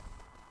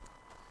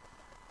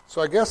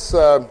So I guess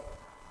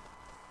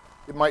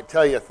it might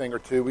tell you a thing or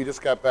two. We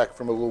just got back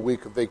from a little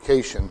week of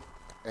vacation,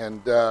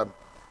 and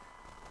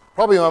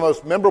probably my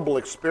most memorable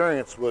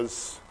experience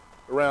was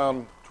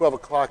around 12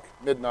 o'clock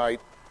midnight,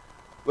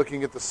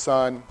 looking at the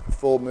sun,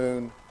 full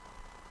moon,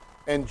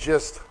 and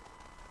just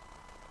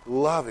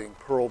loving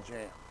Pearl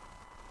Jam.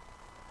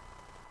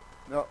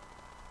 Now,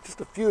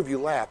 just a few of you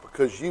laugh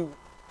because you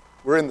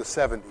were in the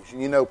 70s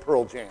and you know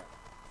Pearl Jam.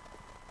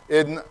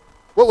 And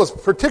what was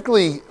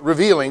particularly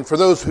revealing for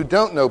those who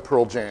don't know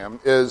Pearl Jam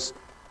is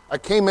I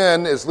came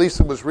in as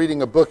Lisa was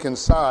reading a book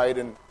inside,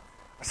 and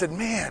I said,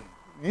 "Man,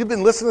 you've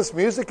been listening to this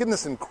music? Isn't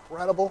this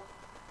incredible?"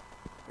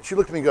 And she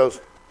looked at me and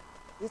goes,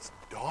 "It's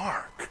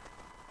dark."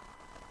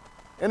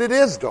 And it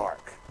is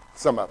dark,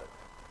 some of it.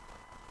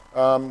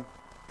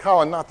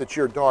 Colin, not that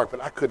you're dark,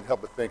 but I couldn't help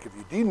but think of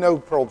you. Do you know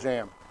Pearl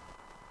Jam?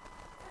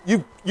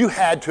 You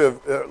had to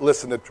have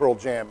listened to Pearl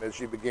Jam as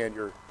you began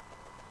your...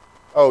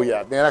 Oh,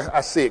 yeah, man, I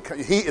see it.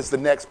 He is the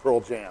next Pearl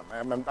Jam.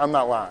 I'm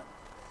not lying.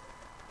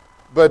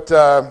 But,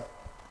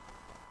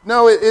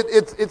 no,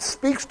 it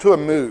speaks to a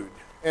mood.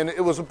 And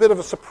it was a bit of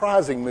a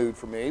surprising mood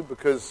for me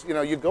because, you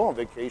know, you go on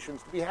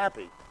vacations to be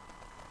happy.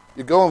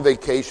 You go on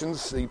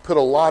vacations, you put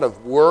a lot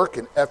of work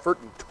and effort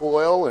and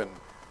toil. And,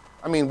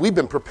 I mean, we've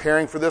been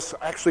preparing for this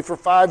actually for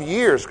 5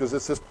 years because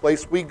it's this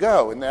place we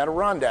go in the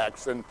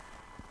Adirondacks. And,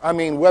 I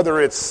mean,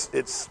 whether it's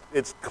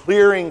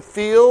clearing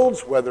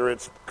fields, whether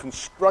it's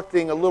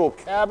constructing a little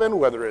cabin,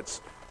 whether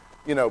it's,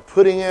 you know,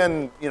 putting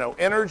in, you know,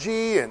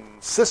 energy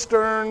and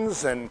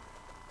cisterns, and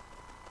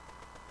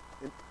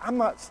I'm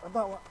not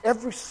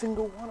every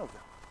single one of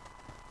them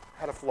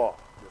had a flaw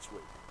this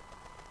week.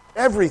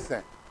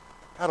 Everything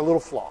had a little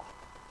flaw.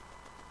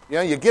 You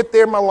know, you get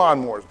there, my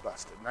lawnmower's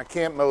busted, and I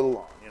can't mow the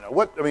lawn. You know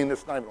what? I mean,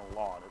 it's not even a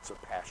lawn; it's a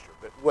pasture,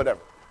 but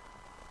whatever.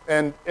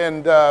 And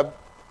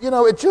you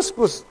know, it just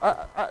was.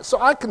 So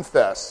I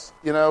confess,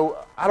 you know,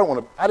 I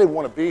didn't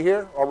want to be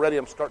here. Already,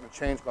 I'm starting to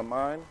change my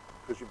mind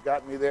because you've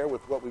gotten me there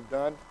with what we've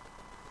done.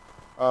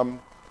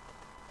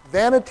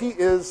 Vanity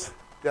is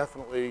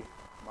definitely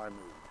my mood.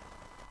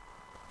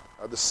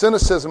 The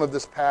cynicism of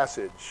this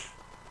passage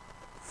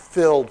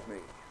filled me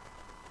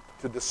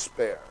to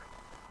despair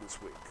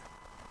this week,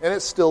 and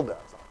it still does.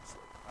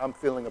 Honestly, I'm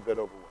feeling a bit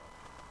overwhelmed.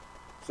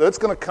 So it's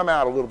going to come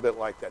out a little bit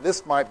like that.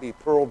 This might be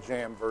Pearl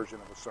Jam version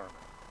of a sermon.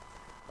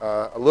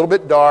 A little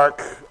bit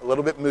dark, a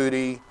little bit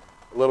moody,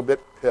 a little bit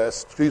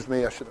pissed. Excuse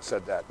me, I should have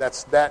said that.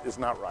 That is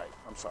not right.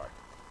 I'm sorry.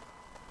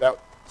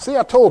 See,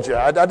 I told you.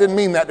 I didn't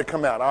mean that to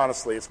come out,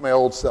 honestly. It's my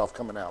old self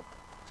coming out.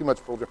 Too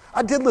much Pearl Jam.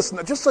 I did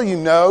listen, just so you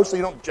know, so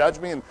you don't judge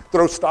me and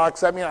throw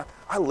stocks at me.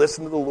 I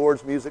listened to the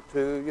Lord's music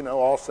too, you know,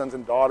 All Sons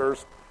and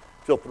Daughters,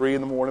 till 3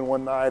 a.m.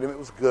 one night, and it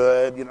was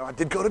good. You know, I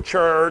did go to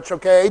church,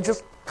 okay?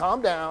 Just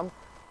calm down.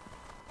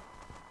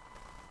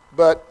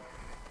 But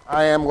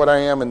I am what I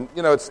am, and,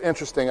 you know, it's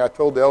interesting. I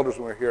told the elders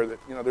when we were here that,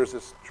 you know, there's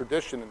this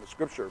tradition in the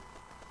Scripture.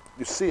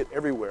 You see it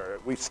everywhere.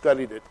 We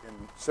studied it in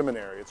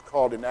seminary. It's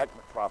called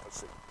enactment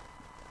prophecy.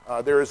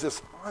 There is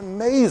this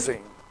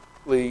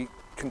amazingly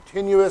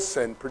continuous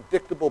and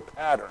predictable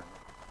pattern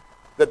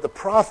that the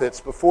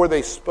prophets, before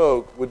they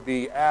spoke, would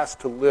be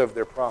asked to live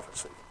their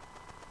prophecy.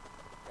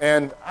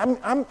 And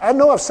I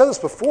know I've said this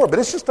before, but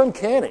it's just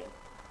uncanny.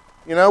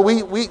 You know,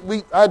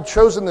 I'd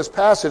chosen this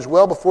passage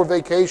well before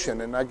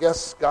vacation, and I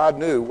guess God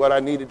knew what I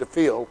needed to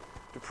feel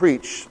to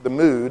preach the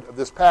mood of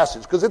this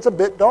passage, because it's a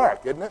bit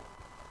dark, isn't it?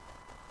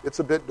 It's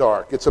a bit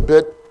dark. It's a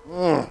bit,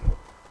 But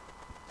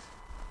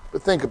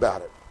think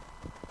about it.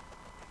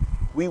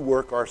 We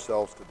work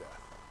ourselves to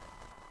death.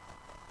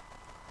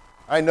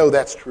 I know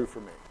that's true for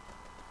me.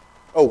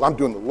 Oh, I'm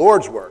doing the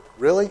Lord's work.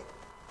 Really?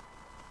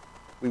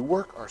 We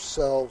work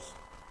ourselves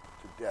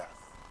to death.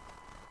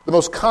 The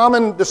most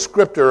common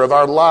descriptor of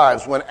our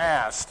lives when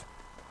asked,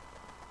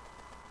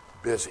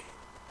 busy,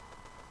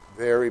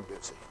 very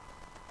busy.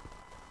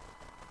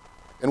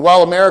 And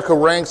while America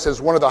ranks as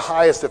one of the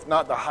highest, if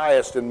not the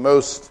highest, in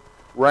most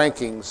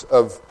rankings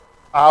of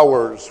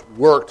hours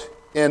worked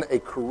in a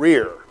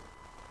career,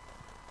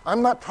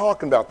 I'm not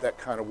talking about that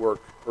kind of work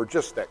or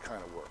just that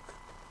kind of work.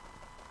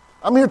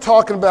 I'm here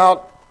talking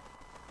about,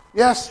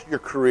 yes, your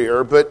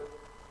career, but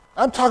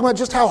I'm talking about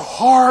just how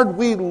hard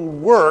we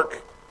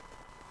work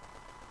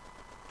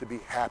to be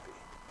happy,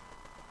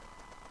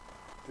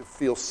 to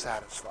feel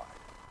satisfied.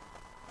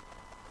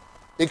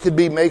 It could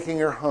be making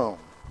your home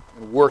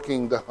and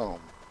working the home,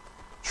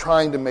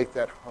 trying to make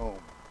that home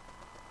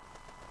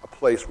a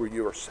place where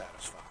you are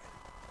satisfied.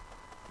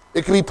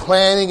 It could be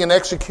planning and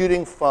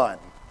executing fun,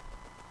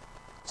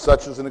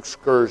 such as an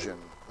excursion,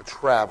 a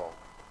travel,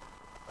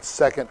 a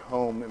second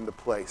home in the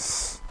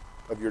place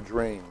of your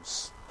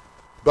dreams,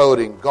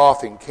 boating,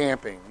 golfing,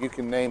 camping, you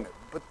can name it.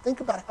 But think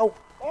about how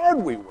hard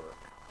we work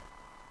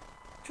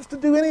just to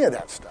do any of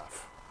that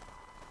stuff.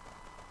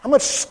 How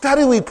much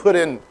study we put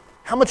in,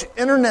 how much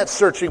internet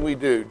searching we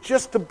do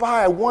just to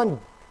buy one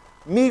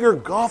meager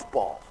golf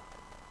ball.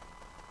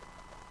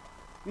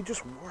 We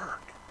just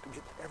work to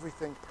get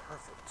everything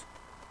perfect,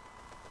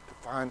 to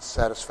find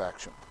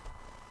satisfaction.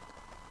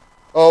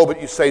 Oh, but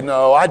you say,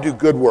 no, I do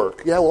good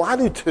work. Yeah, well, I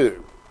do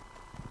too.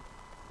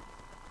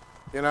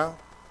 You know?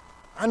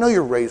 I know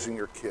you're raising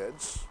your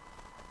kids.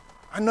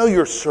 I know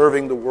you're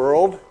serving the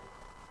world.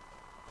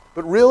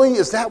 But really,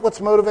 is that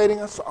what's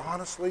motivating us?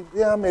 Honestly,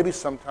 yeah, maybe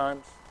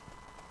sometimes.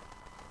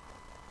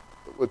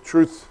 But with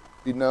truth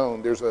be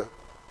known, there's a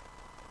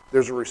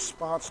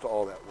response to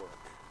all that work.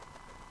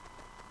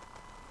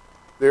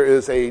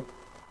 There's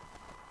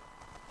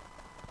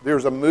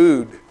a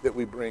mood that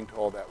we bring to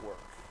all that work.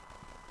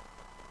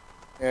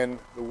 And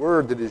the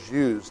word that is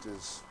used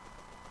is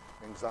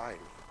anxiety,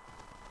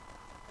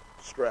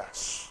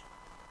 stress.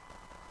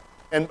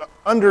 And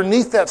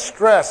underneath that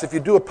stress, if you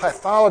do a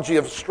pathology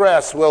of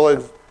stress,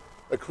 well,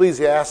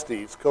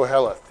 Ecclesiastes,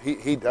 Koheleth,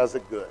 he does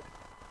it good.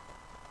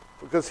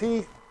 Because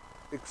he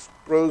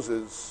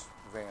exposes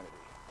vanity.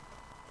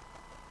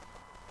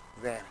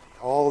 Vanity.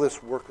 All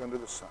this work under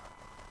the sun.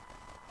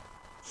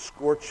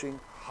 Scorching,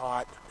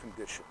 hot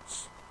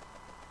conditions.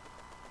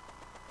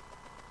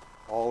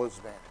 All is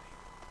vanity.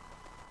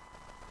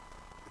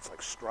 It's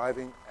like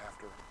striving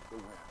after the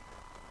wind.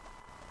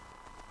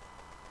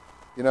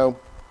 You know,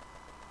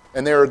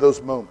 and there are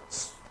those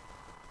moments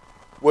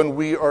when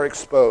we are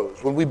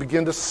exposed, when we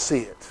begin to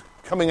see it,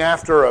 coming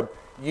after a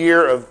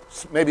year of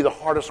maybe the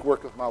hardest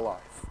work of my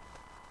life,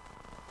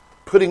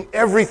 putting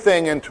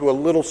everything into a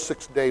little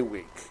 6-day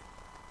week.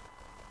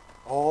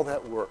 All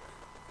that work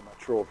for my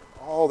children,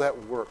 all that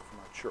work for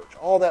my church,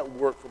 all that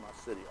work for my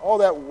city, all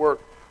that work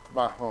for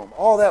my home,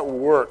 all that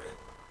work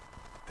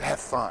to have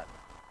fun.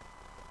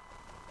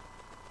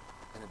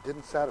 And it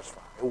didn't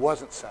satisfy. It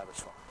wasn't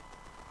satisfying.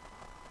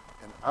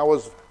 And I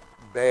was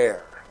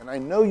bare. And I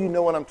know you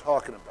know what I'm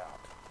talking about.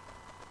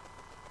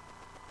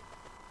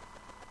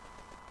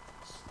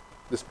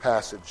 This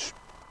passage,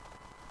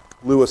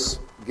 Lewis,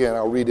 again,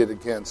 I'll read it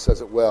again,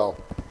 says it well.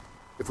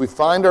 If we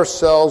find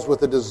ourselves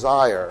with a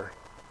desire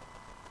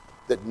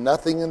that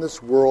nothing in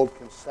this world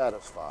can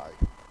satisfy,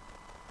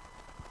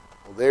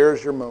 well,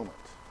 there's your moment.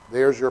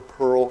 There's your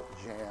Pearl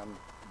Jam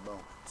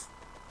moment.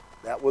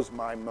 That was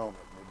my moment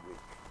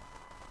midweek.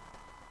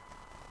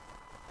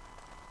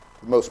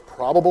 The most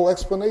probable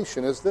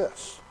explanation is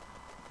this,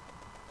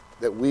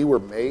 that we were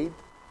made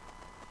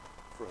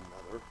for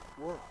another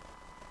world.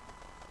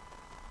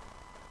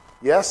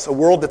 Yes, a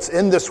world that's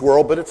in this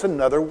world, but it's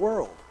another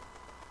world.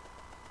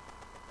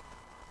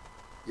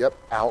 Yep,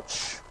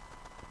 ouch.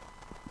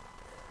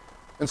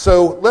 And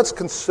so let's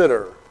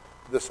consider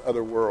this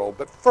other world.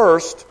 But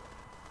first,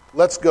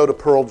 let's go to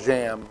Pearl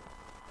Jam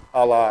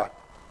a la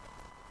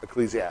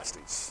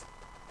Ecclesiastes.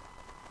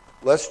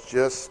 Let's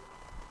just,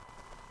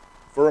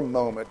 for a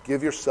moment,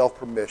 give yourself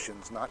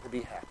permissions not to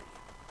be happy.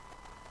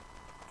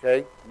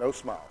 Okay? No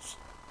smiles.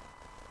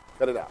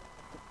 Cut it out.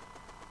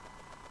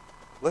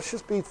 Let's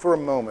just be, for a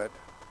moment,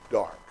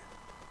 dark.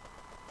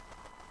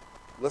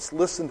 Let's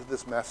listen to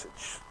this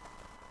message,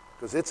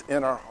 because it's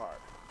in our heart.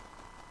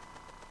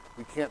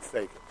 We can't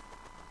fake it.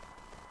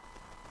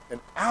 And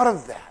out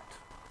of that,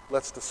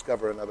 let's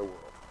discover another world.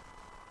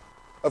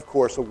 Of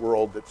course, a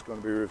world that's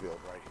going to be revealed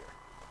right here.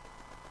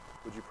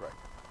 Would you pray?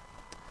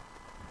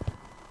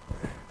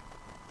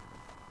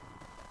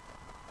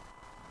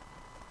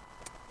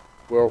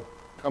 Well,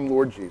 come,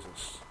 Lord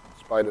Jesus. In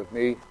spite of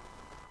me,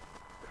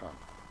 come.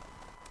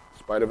 In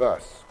spite of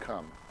us,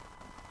 come.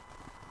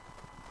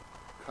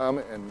 Come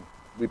and,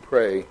 we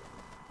pray,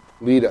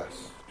 lead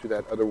us to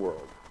that other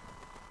world.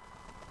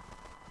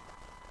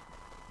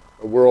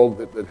 A world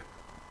that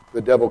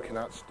the devil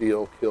cannot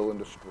steal, kill, and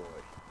destroy.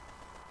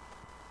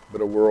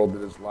 But a world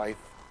that is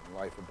life and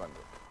life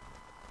abundant.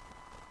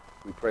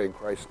 We pray in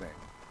Christ's name.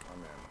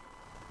 Amen.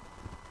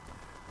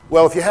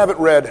 Well, if you haven't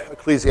read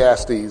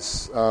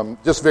Ecclesiastes,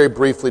 just very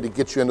briefly to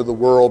get you into the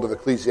world of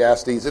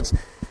Ecclesiastes,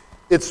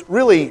 it's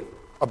really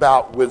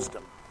about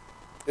wisdom.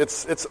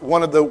 It's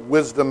one of the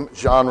wisdom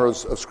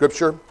genres of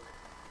Scripture.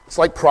 It's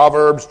like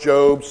Proverbs,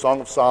 Job,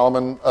 Song of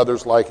Solomon,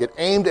 others like it,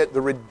 aimed at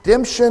the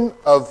redemption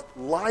of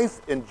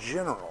life in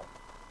general.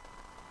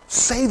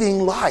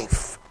 Saving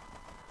life.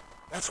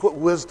 That's what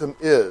wisdom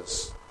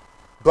is.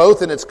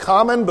 Both in its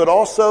common, but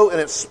also in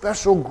its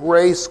special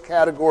grace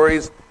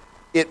categories.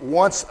 It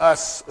wants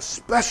us,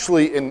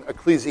 especially in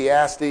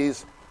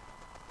Ecclesiastes,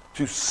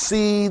 to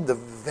see the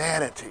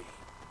vanity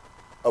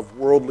of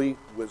worldly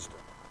wisdom.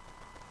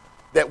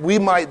 That we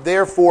might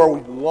therefore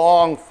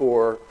long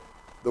for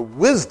the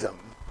wisdom,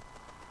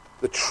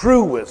 the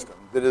true wisdom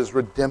that is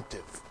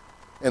redemptive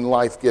and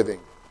life-giving.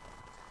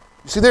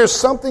 You see, there's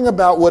something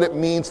about what it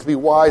means to be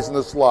wise in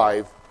this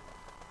life,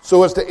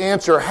 so as to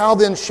answer, how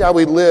then shall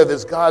we live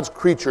as God's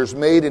creatures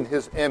made in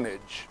His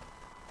image,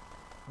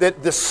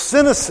 that the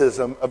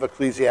cynicism of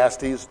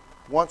Ecclesiastes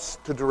wants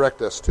to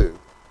direct us to.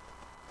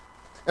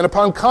 And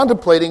upon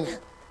contemplating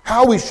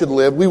how we should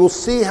live, we will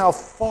see how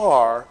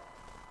far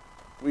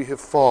we have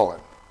fallen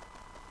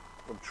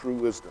from true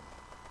wisdom.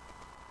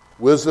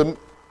 Wisdom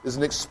is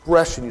an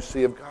expression, you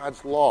see, of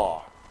God's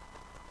law.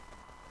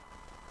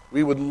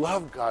 We would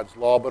love God's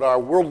law, but our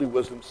worldly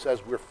wisdom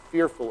says we're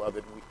fearful of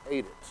it and we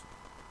hate it.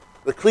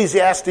 The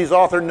Ecclesiastes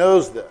author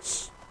knows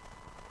this.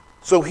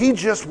 So he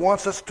just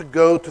wants us to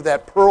go to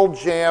that Pearl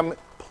Jam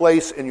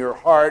place in your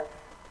heart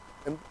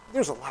And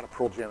there's a lot of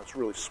Pearl Jam that's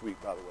really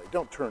sweet, by the way.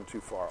 Don't turn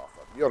too far off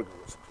of it. You ought to go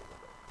listen to it a little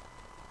bit.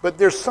 But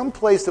there's some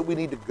place that we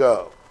need to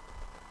go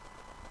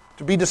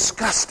to be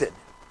disgusted,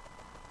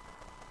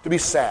 to be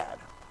sad.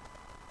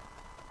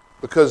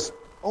 Because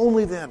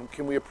only then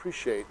can we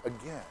appreciate,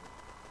 again,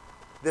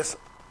 this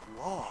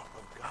law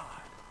of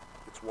God.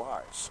 It's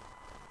wise.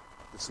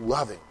 It's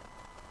loving.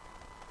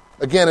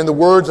 Again, in the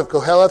words of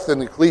Koheleth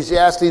and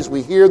Ecclesiastes,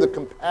 we hear the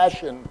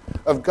compassion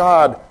of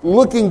God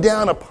looking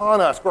down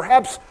upon us.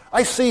 Perhaps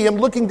I see him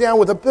looking down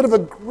with a bit of a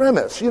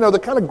grimace. You know, the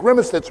kind of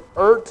grimace that's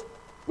hurt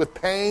with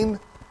pain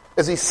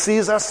as he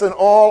sees us in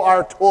all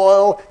our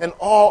toil and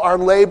all our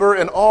labor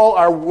and all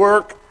our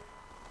work.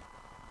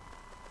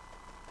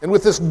 And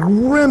with this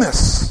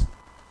grimace,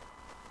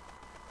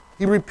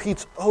 he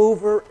repeats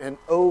over and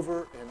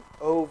over and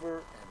over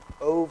and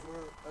over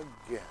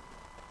again,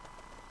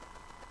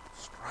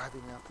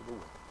 striving after the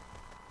wind.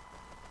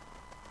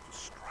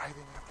 Just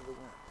striving after the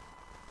wind.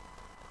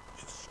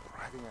 Just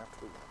striving after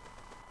the wind.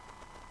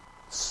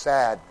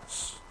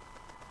 Sadness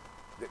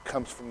that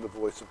comes from the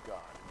voice of God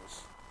in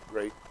this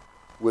great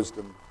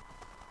wisdom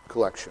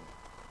collection.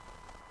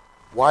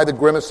 Why the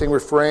grimacing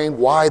refrain?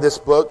 Why this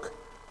book?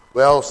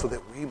 Well, so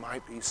that we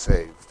might be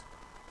saved.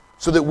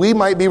 So that we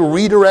might be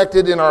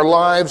redirected in our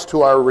lives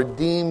to our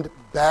redeemed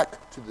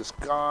back to this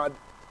God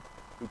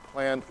who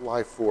planned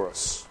life for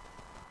us.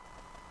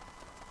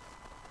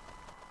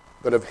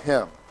 But of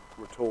him,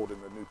 we're told in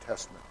the New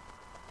Testament,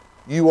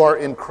 you are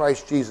in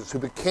Christ Jesus, who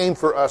became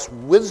for us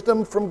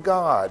wisdom from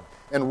God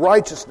and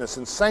righteousness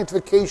and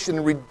sanctification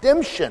and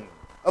redemption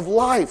of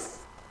life.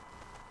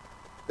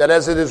 That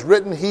as it is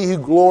written, he who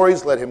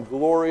glories, let him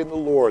glory in the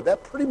Lord.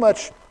 That pretty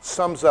much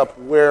sums up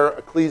where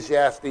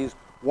Ecclesiastes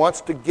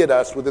wants to get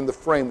us within the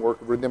framework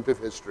of redemptive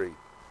history.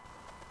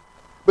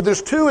 But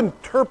there's two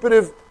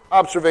interpretive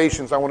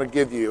observations I want to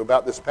give you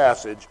about this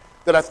passage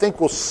that I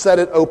think will set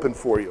it open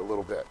for you a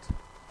little bit.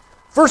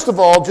 First of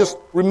all, just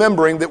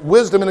remembering that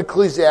wisdom in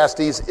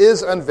Ecclesiastes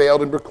is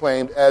unveiled and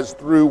proclaimed as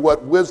through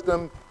what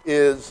wisdom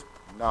is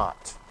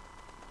not.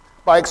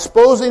 By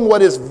exposing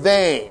what is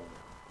vain.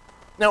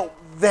 Now,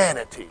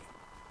 vanity.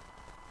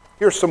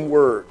 Here's some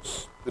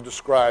words that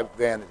describe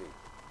vanity.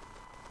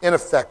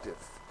 Ineffective,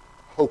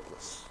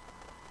 hopeless,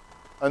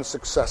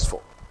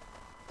 unsuccessful,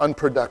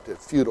 unproductive,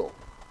 futile,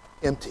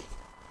 empty,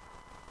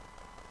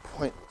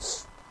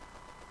 pointless,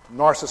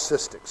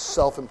 narcissistic,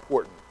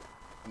 self-important,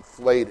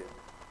 inflated.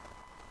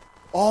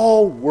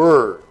 All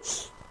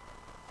words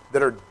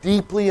that are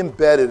deeply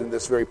embedded in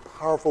this very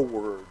powerful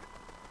word,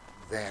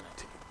 vanity.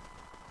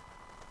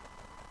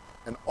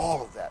 And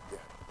all of that then,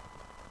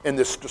 in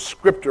this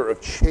descriptor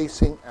of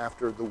chasing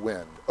after the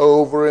wind,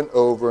 over and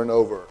over and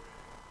over.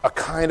 A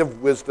kind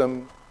of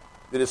wisdom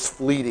that is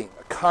fleeting,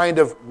 a kind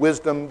of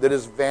wisdom that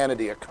is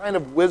vanity, a kind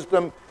of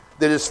wisdom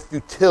that is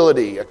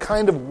futility, a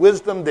kind of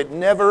wisdom that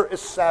never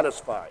is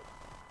satisfied.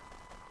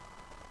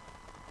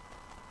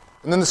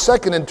 And then the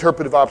second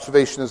interpretive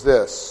observation is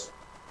this.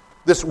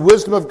 This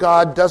wisdom of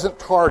God doesn't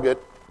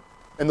target,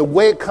 and the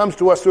way it comes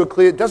to us through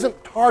Ecclesiastes, it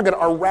doesn't target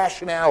our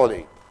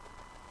rationality.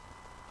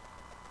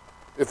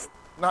 If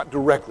not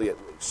directly at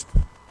least.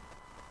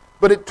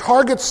 But it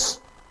targets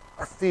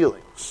our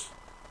feelings,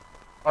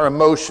 our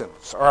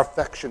emotions, our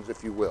affections,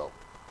 if you will.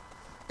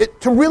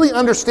 To really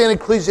understand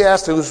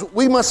Ecclesiastes,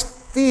 we must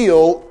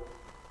feel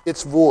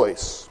its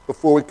voice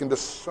before we can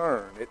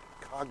discern it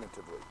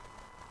cognitively.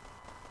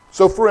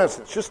 So, for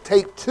instance, just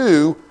take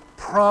two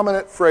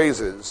prominent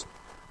phrases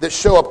that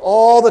show up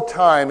all the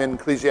time in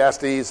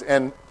Ecclesiastes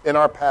and in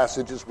our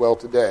passage as well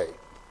today.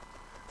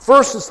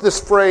 First is this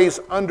phrase,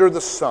 under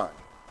the sun.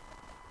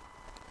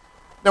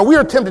 Now, we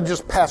are tempted to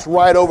just pass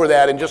right over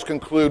that and just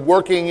conclude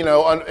working,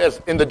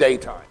 as in the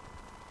daytime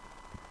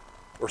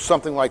or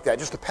something like that,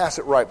 just to pass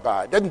it right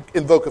by. It doesn't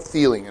invoke a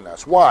feeling in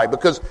us. Why?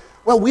 Because,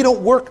 we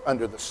don't work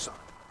under the sun,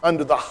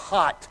 under the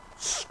hot,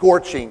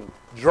 scorching,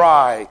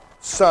 dry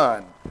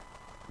sun,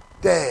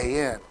 day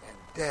in and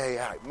day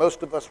out.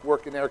 Most of us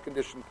work in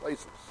air-conditioned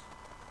places.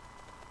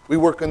 We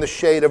work in the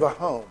shade of a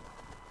home.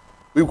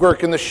 We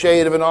work in the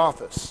shade of an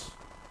office.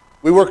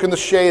 We work in the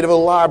shade of a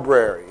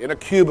library, in a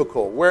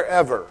cubicle,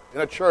 wherever,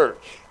 in a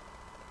church.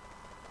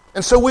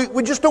 And so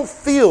we just don't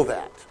feel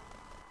that.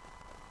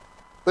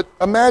 But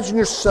imagine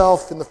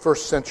yourself in the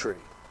first century,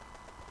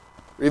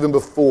 or even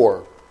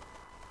before,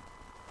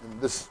 in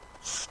this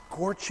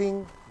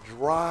scorching,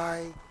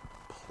 dry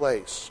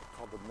place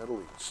called the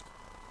Middle East.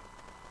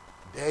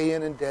 Day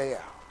in and day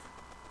out.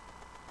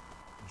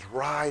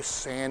 Dry,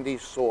 sandy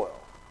soil.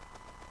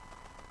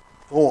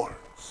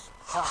 Thorns.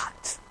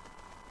 Hot.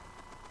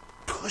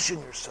 Pushing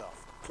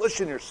yourself.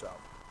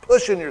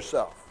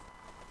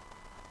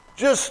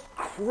 Just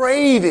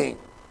craving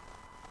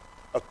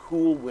a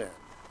cool wind.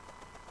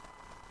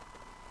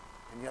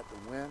 And yet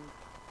the wind,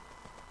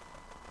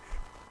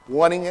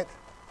 wanting it,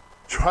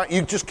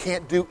 you just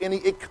can't do any,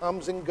 it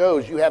comes and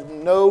goes. You have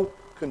no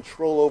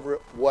control over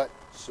it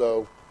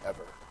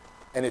whatsoever.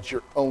 And it's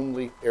your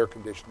only air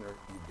conditioner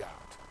you got.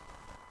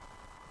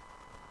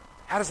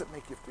 How does it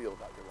make you feel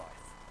about your life?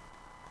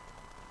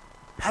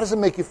 How does it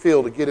make you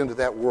feel to get into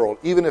that world,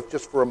 even if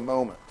just for a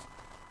moment?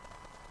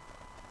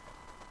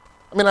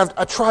 I mean,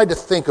 I tried to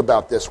think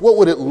about this. What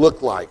would it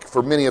look like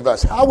for many of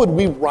us? How would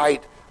we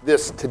write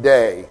this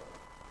today,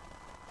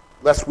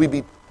 lest we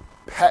be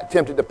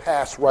tempted to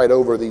pass right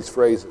over these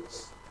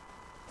phrases?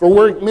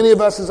 For many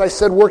of us, as I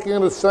said, working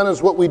under the sun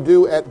is what we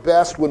do at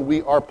best when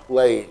we are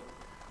playing.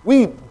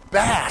 We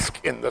bask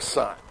in the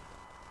sun.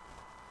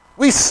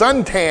 We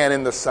suntan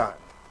in the sun.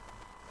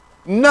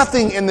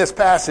 Nothing in this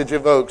passage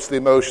evokes the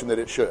emotion that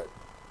it should.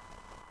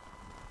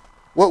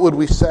 What would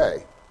we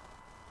say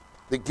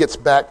that gets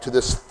back to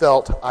this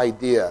felt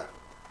idea?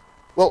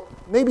 Well,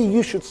 maybe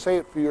you should say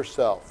it for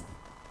yourself.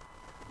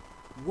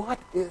 What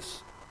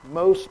is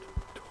most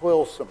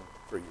toilsome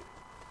for you?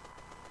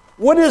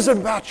 What is it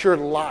about your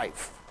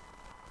life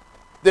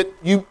that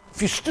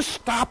if you just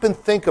stop and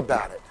think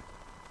about it,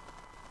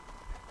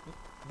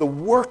 the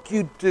work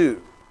you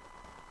do,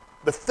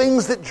 the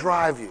things that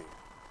drive you,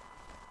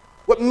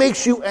 what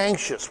makes you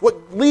anxious,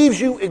 what leaves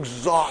you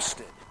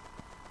exhausted?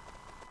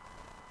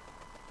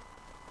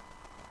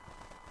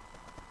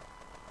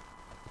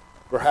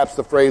 Perhaps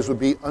the phrase would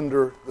be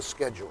under the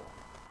schedule.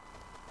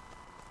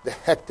 The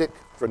hectic,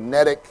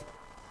 frenetic,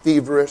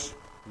 feverish,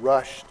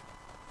 rushed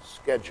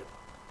schedule.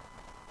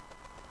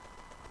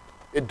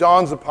 It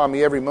dawns upon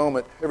me every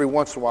moment, every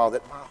once in a while,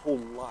 that my whole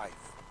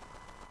life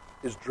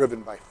is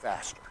driven by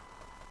faster.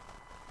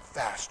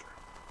 Faster.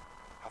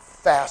 How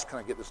fast can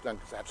I get this done?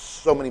 Because I have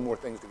so many more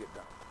things to get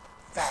done.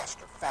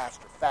 Faster,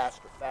 faster,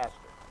 faster, faster.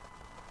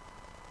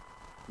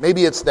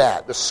 Maybe it's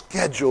that. The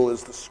schedule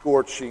is the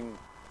scorching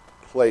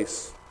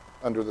place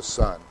under the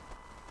sun.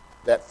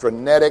 That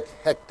frenetic,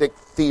 hectic,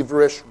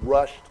 feverish,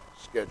 rushed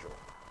schedule.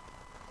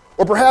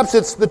 Or perhaps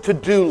it's the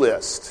to-do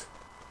list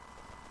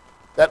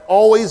that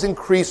always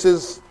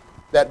increases,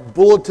 that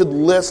bulleted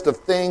list of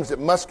things that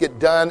must get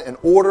done in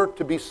order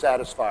to be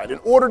satisfied, in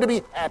order to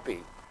be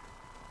happy.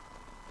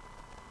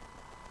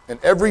 And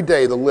every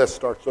day the list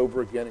starts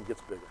over again and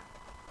gets bigger.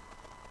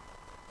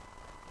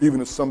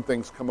 Even as some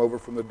things come over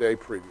from the day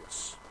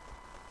previous.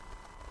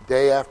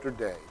 Day after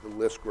day, the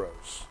list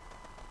grows.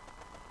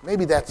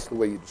 Maybe that's the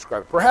way you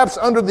describe it. Perhaps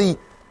under the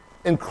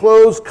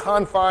enclosed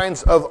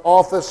confines of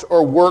office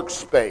or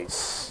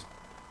workspace,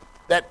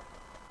 that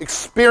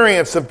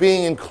experience of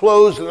being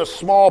enclosed in a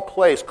small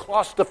place,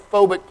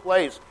 claustrophobic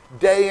place,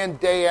 day in,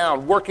 day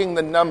out, working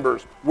the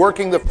numbers,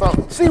 working the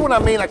phone. See what I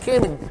mean? I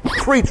can't even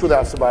preach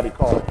without somebody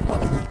calling.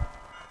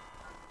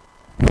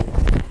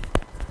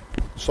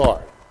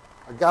 Sorry.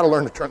 I got to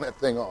learn to turn that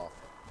thing off.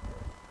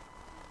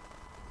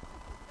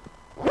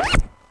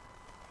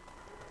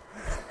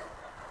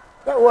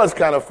 That was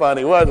kind of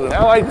funny, wasn't it?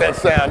 I like that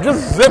sound.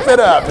 Just zip it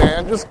up,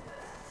 man. Just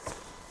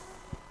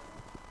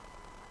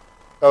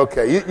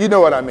okay. You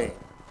know what I mean.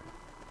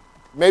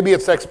 Maybe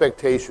it's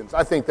expectations.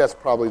 I think that's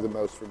probably the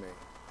most for me.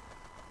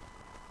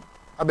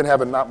 I've been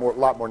having a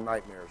lot more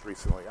nightmares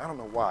recently. I don't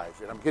know why.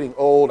 I'm getting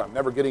old. I'm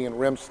never getting in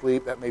REM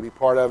sleep. That may be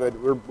part of it.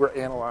 We're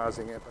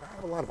analyzing it. But I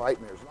have a lot of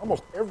nightmares. And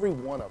almost every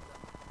one of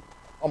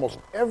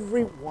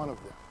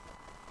them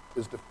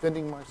is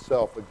defending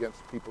myself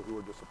against people who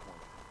are disappointed.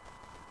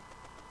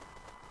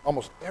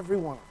 Almost every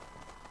one of them.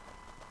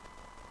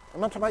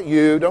 I'm not talking about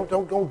you.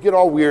 Don't get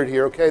all weird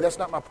here, okay? That's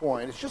not my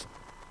point. It's just,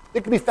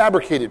 it can be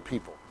fabricated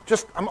people.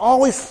 Just, I'm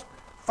always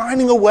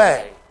finding a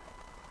way.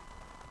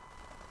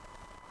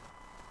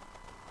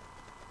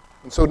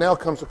 And so now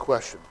comes a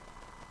question.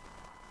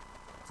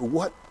 For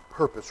what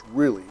purpose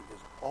really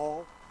is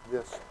all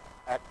this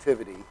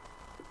activity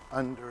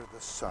under the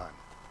sun?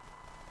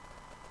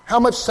 How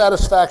much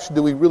satisfaction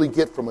do we really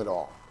get from it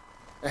all?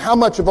 And how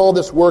much of all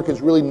this work is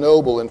really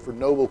noble and for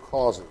noble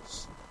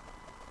causes?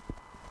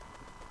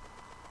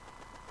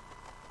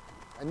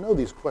 I know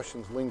these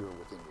questions linger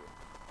within you.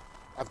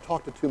 I've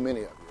talked to too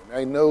many of you, and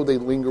I know they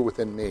linger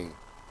within me.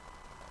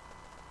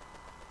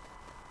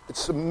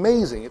 It's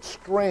amazing, it's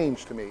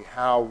strange to me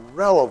how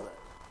relevant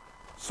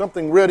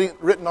something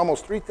written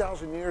almost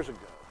 3,000 years ago.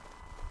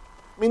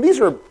 I mean,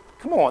 these are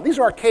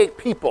archaic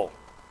people.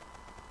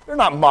 They're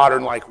not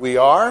modern like we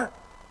are.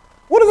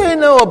 What do they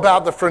know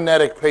about the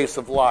frenetic pace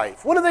of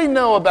life? What do they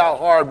know about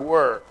hard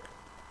work?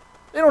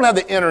 They don't have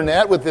the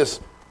internet with this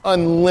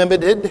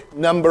unlimited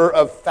number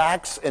of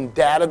facts and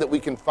data that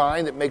we can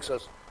find that makes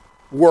us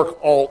work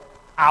all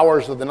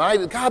hours of the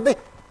night. God,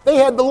 they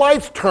had the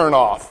lights turn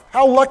off.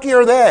 How lucky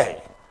are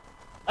they?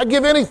 I'd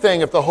give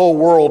anything if the whole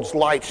world's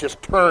lights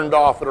just turned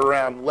off at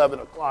around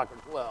 11 o'clock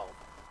or 12.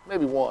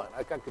 Maybe 1.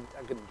 I could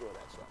enjoy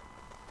that stuff.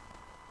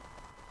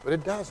 But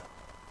it doesn't.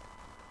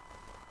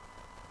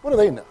 What do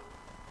they know?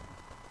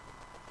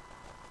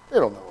 They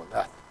don't know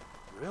nothing.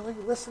 Really?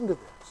 Listen to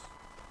this.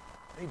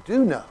 They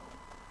do know.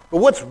 But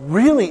what's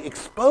really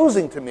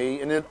exposing to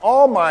me, and in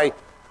all my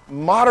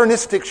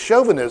modernistic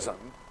chauvinism,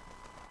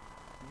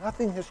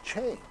 nothing has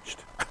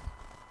changed.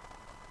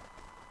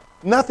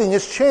 Nothing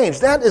has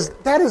changed. That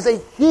is a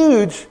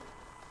huge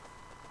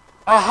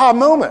aha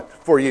moment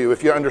for you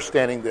if you're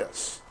understanding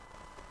this.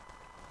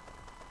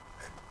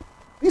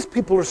 These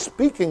people are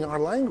speaking our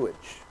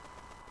language.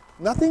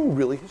 Nothing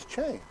really has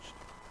changed.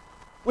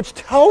 which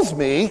tells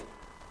me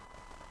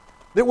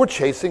that we're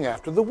chasing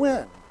after the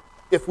wind.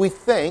 If we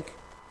think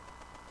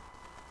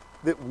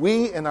that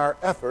we and our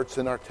efforts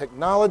and our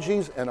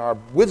technologies and our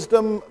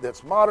wisdom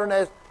that's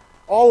modernized,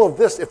 all of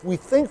this, if we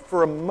think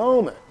for a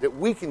moment that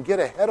we can get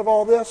ahead of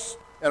all this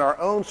in our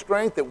own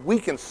strength, that we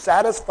can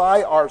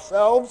satisfy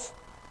ourselves,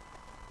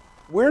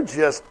 we're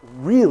just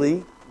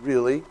really,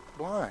 really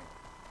blind.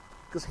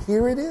 Because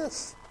here it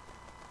is,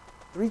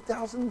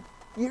 3,000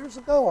 years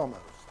ago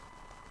almost.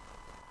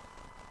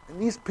 And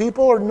these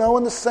people are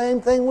knowing the same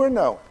thing we're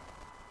knowing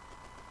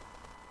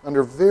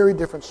under very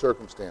different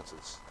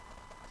circumstances.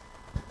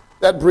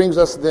 That brings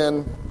us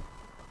then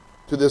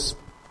to this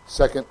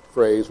second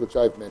phrase, which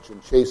I've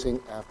mentioned, chasing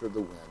after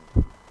the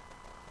wind.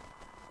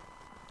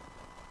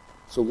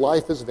 So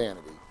life is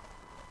vanity.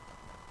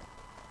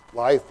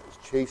 Life is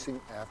chasing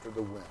after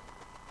the wind.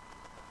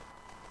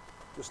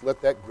 Just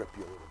let that grip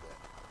you a little bit.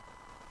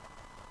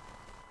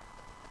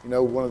 You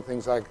know, one of the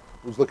things I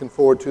was looking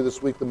forward to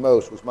this week the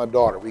most was my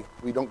daughter.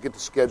 We don't get to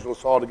schedule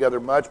us all together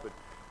much, but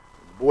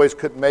the boys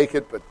couldn't make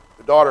it, but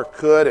the daughter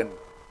could, and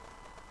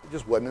it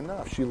just wasn't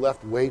enough. She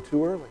left way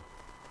too early.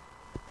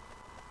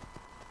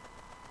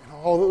 And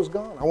all of it was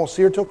gone. I won't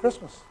see her till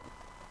Christmas.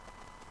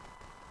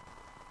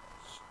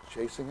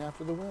 Chasing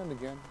after the wind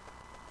again.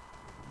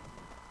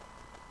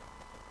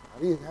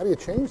 How do you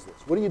change this?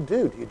 What do?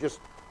 Do you just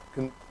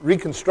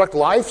reconstruct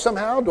life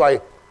somehow? Do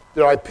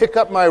I pick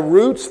up my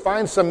roots,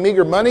 find some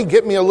meager money,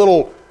 get me a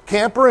little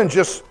camper, and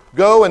just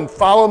go and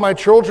follow my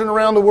children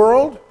around the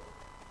world?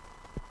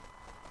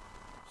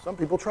 Some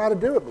people try to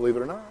do it, believe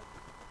it or not.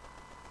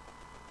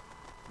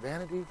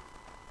 Vanity,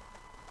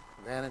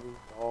 vanity,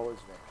 all is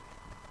vanity.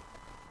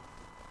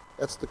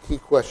 That's the key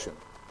question.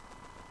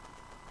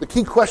 The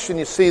key question,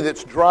 you see,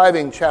 that's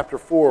driving chapter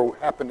 4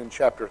 happened in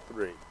chapter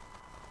 3.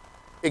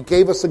 It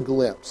gave us a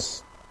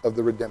glimpse of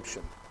the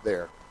redemption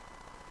there.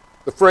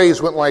 The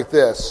phrase went like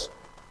this,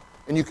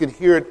 and you can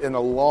hear it in a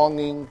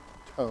longing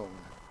tone.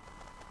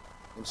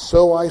 And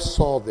so I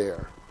saw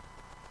there,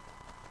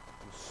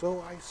 and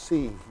so I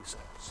see, he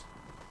says,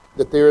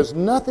 that there is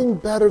nothing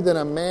better than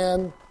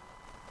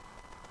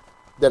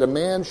that a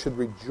man should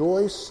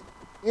rejoice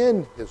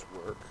in his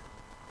work,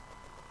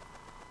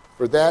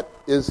 for that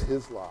is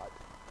his lot.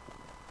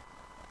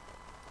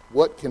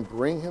 What can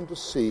bring him to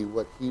see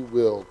what he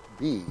will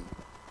be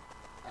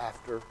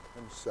after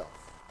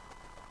himself?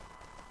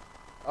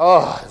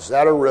 Oh, is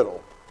that a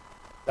riddle?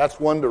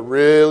 That's one to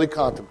really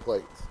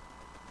contemplate.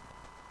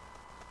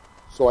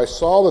 So I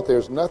saw that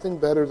there's nothing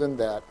better than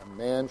that a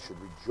man should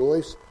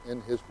rejoice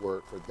in his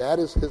work, for that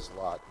is his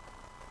lot.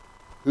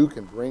 Who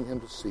can bring him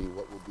to see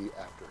what will be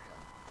after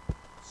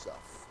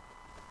himself?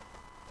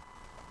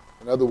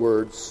 In other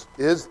words,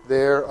 is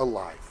there a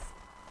life?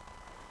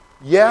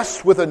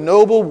 Yes, with a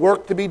noble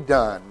work to be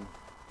done,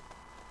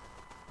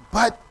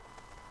 but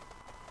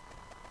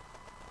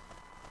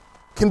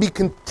can be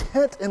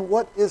content in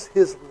what is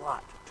his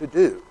lot to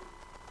do.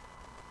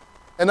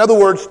 In other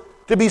words,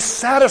 to be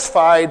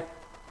satisfied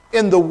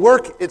in the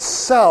work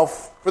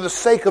itself for the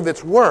sake of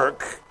its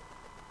work,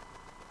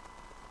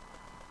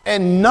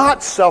 and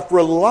not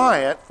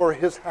self-reliant for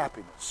his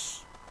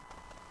happiness.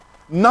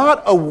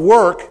 Not a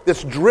work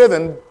that's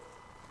driven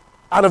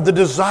out of the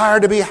desire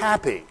to be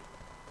happy.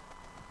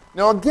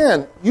 Now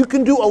again, you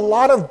can do a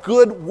lot of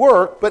good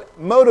work, but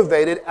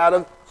motivated out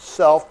of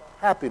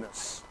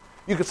self-happiness.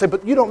 You could say,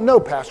 but you don't know,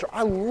 Pastor,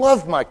 I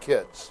love my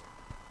kids.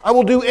 I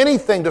will do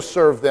anything to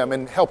serve them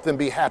and help them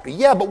be happy.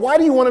 Yeah, but why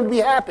do you want them to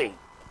be happy?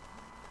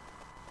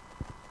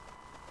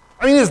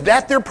 I mean, is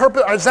that their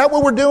purpose? Is that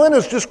what we're doing?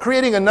 Is just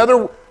creating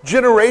another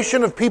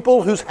generation of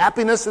people whose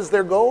happiness is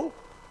their goal?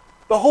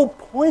 The whole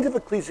point of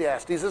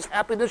Ecclesiastes is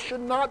happiness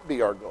should not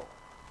be our goal.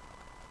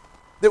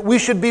 That we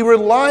should be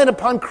relying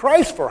upon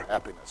Christ for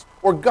happiness,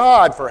 or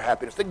God for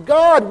happiness. That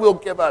God will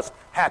give us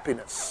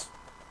happiness,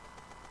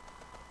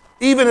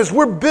 even as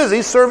we're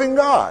busy serving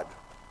God.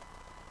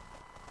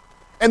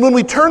 And when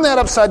we turn that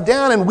upside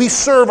down and we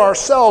serve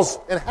ourselves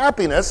in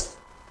happiness,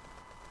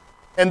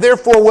 and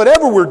therefore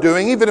whatever we're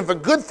doing, even if a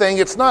good thing,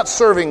 it's not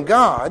serving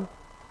God,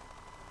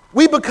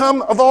 we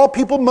become, of all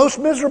people, most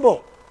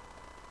miserable.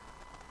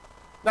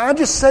 Now, I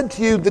just said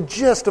to you the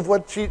gist of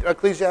what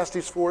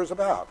Ecclesiastes 4 is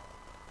about.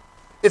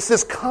 It's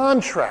this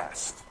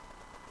contrast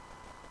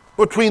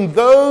between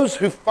those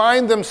who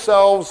find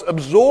themselves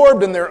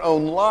absorbed in their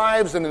own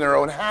lives and in their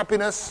own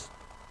happiness,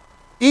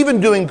 even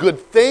doing good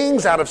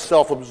things out of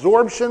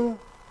self-absorption,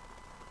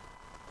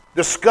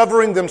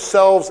 discovering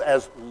themselves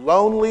as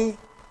lonely,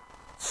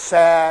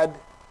 sad,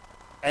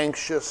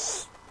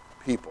 anxious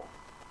people.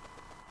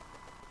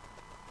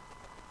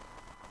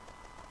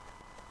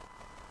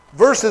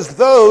 Versus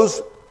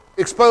those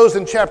exposed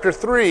in chapter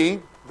 3,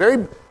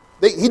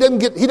 he doesn't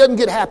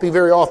get happy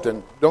very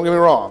often, don't get me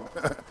wrong.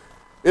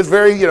 It's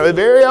very,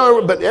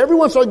 but every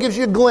once in a while it gives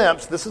you a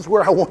glimpse, this is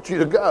where I want you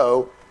to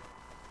go,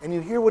 and you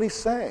hear what he's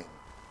saying.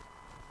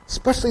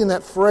 Especially in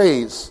that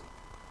phrase,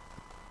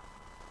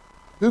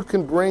 who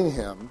can bring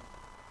him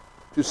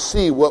to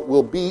see what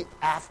will be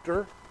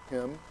after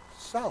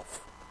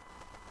himself?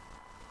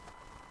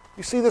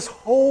 You see, this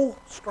whole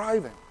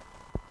striving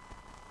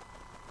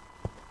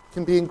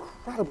can be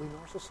incredibly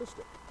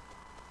narcissistic.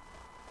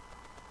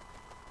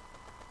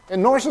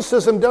 And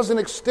narcissism doesn't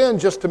extend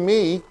just to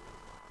me.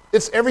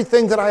 It's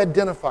everything that I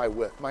identify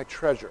with, my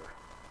treasure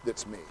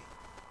that's me.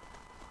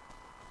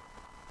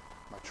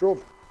 My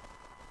children,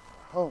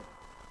 my home,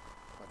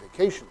 my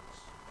vacations,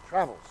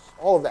 travels,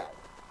 all of that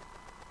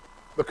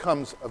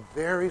becomes a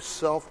very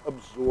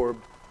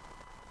self-absorbed,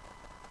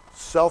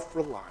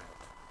 self-reliant,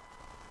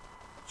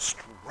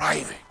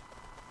 striving,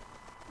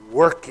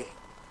 working,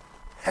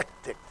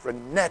 hectic,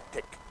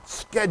 frenetic,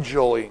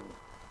 scheduling.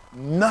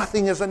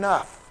 Nothing is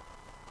enough.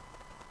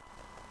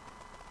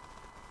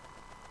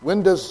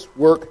 When does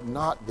work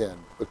not then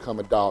become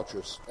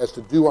idolatrous, as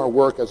to do our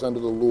work as unto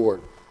the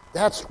Lord?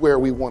 That's where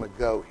we want to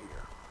go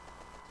here.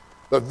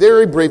 But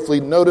very briefly,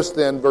 notice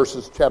then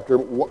chapter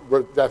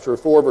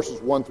 4,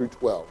 verses 1 through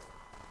 12.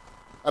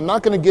 I'm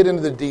not going to get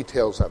into the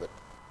details of it.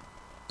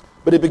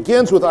 But it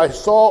begins with, I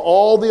saw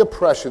all the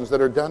oppressions that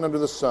are done under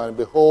the sun, and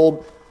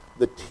behold,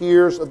 the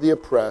tears of the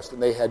oppressed,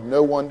 and they had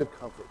no one to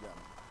comfort them.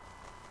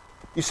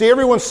 You see,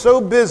 everyone's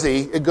so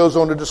busy, it goes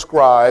on to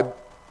describe,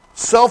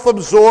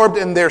 self-absorbed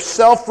in their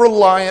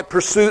self-reliant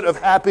pursuit of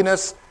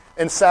happiness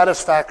and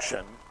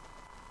satisfaction,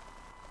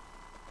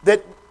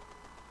 that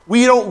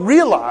we don't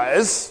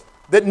realize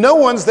that no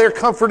one's there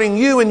comforting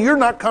you and you're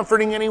not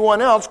comforting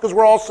anyone else because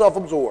we're all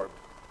self-absorbed.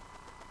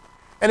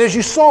 And as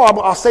you saw,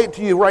 I'll say it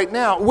to you right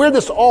now, where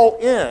this all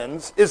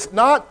ends is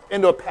not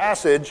into a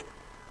passage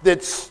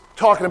that's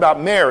talking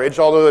about marriage,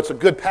 although it's a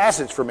good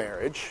passage for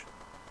marriage.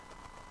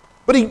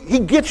 But he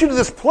gets you to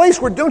this place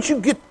where don't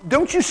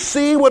you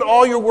see what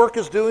all your work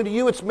is doing to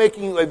you? It's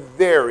making you a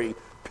very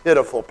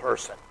pitiful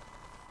person,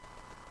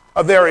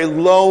 a very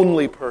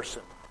lonely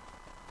person,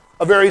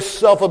 a very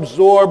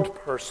self-absorbed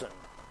person.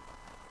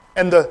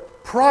 And the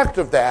product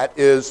of that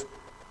is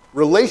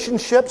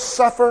relationships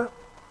suffer,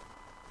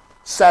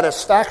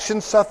 satisfaction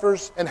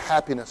suffers, and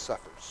happiness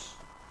suffers.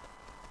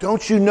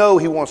 Don't you know,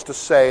 he wants to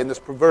say in this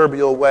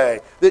proverbial way,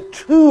 that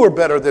two are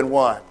better than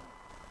one,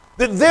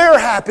 that their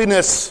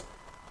happiness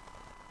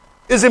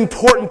is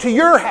important to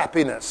your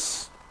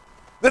happiness,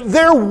 that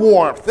their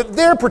warmth, that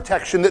their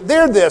protection, that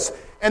they're this,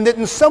 and that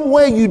in some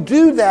way you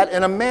do that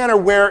in a manner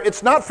where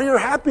it's not for your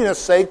happiness'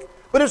 sake,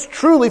 but it's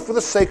truly for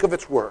the sake of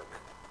its work.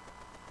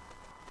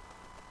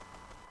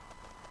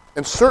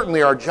 And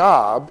certainly our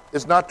job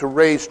is not to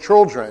raise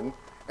children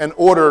in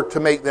order to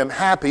make them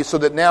happy so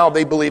that now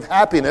they believe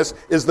happiness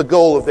is the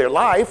goal of their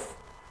life,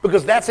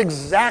 because that's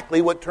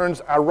exactly what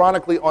turns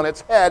ironically on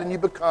its head and you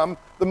become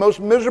the most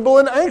miserable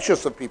and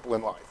anxious of people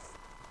in life.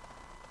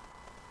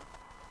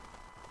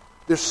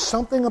 There's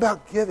something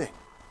about giving.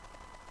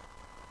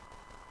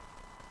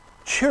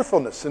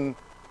 Cheerfulness in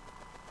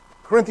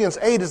Corinthians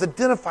 8 is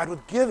identified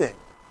with giving.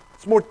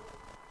 It's more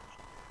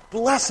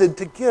blessed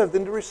to give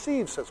than to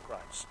receive, says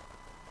Christ.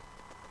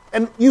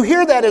 And you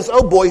hear that as,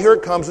 oh boy, here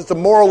it comes. It's a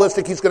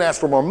moralistic. He's going to ask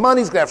for more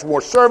money. He's going to ask for more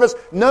service.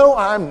 No,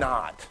 I'm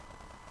not.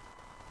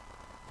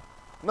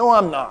 No,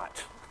 I'm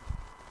not.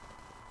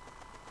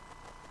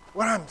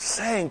 What I'm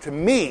saying to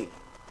me,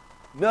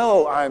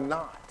 no, I'm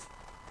not.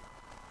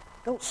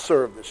 Don't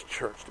serve this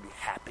church to be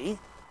happy,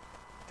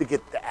 to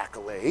get the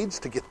accolades,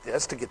 to get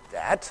this, to get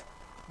that.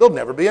 There'll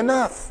never be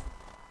enough.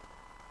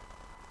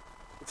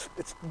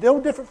 It's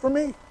no different for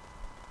me.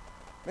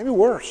 Maybe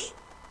worse.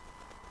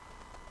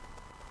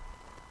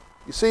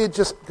 You see, it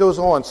just goes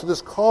on. So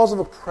this cause of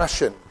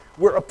oppression,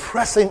 we're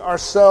oppressing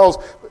ourselves.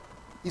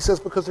 He says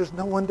because there's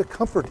no one to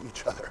comfort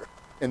each other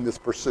in this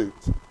pursuit.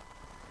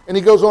 And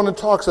he goes on and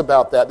talks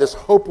about that, this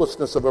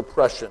hopelessness of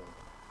oppression,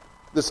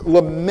 this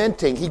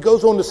lamenting. He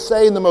goes on to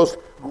say in the most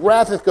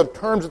graphic of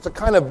terms, it's a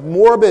kind of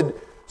morbid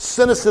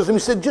cynicism. He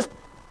said,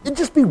 it'd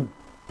just be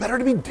better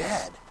to be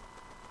dead,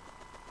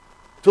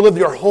 to live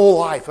your whole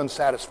life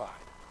unsatisfied,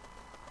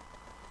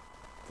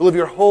 to live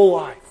your whole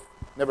life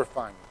never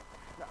finding.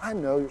 Now, I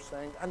know you're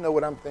saying, I know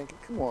what I'm thinking.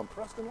 Come on,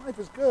 Preston, life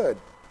is good.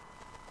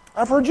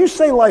 I've heard you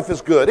say life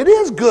is good. It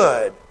is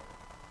good.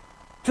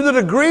 To the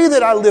degree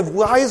that I live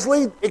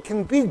wisely, it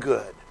can be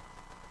good.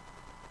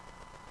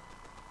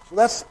 So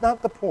that's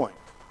not the point.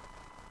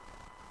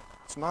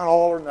 It's not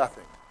all or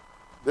nothing.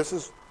 This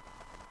is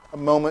a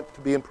moment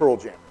to be in Pearl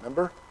Jam,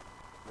 remember?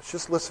 Let's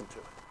just listen to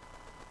it.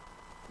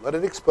 Let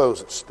it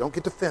expose us. Don't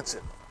get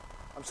defensive.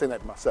 I'm saying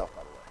that to myself,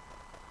 by the way,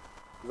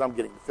 because I'm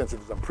getting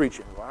defensive as I'm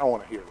preaching. Well, I don't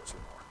want to hear this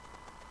anymore.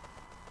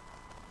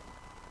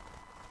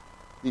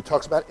 He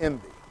talks about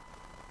envy.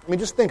 I mean,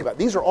 just think about it.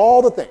 These are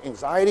all the things.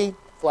 Anxiety,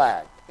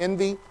 flag.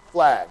 Envy,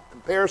 flag.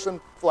 Comparison,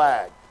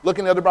 flag.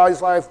 Looking at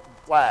everybody's life,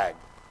 flag.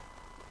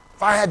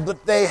 If I had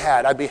what they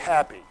had, I'd be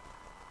happy.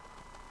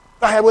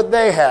 If I had what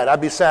they had, I'd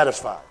be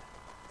satisfied.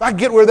 If I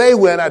get where they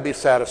went, I'd be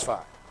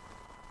satisfied.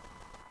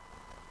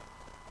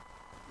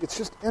 It's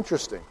just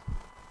interesting.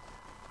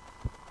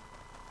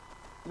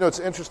 You know, it's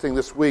interesting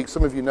this week.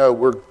 Some of you know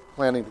we're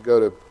planning to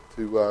go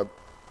to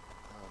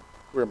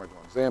where am I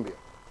going? Zambia,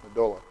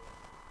 Ndola.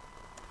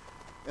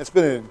 And it's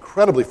been an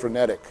incredibly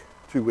frenetic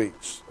 2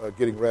 weeks,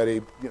 getting ready.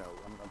 You know,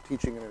 I'm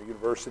teaching in a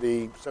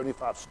university.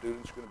 75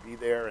 students are going to be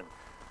there, and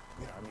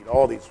I need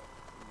all these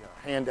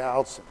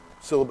handouts and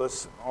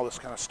syllabus and all this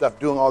kind of stuff,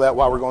 doing all that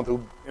while we're going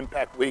through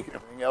Impact Week and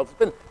everything else. It's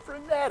been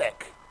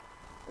frenetic.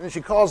 And then she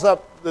calls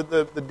up,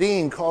 the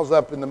dean calls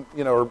up in the,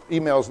 or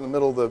emails in the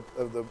middle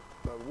of the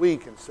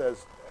week and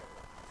says,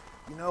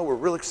 we're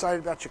really excited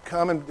about you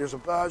coming. There's a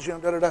buzz,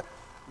 da-da-da.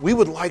 We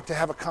would like to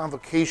have a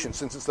convocation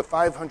since it's the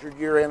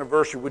 500-year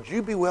anniversary. Would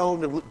you be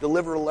willing to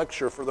deliver a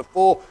lecture for the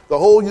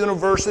whole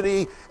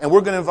university? And we're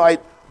going to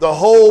invite the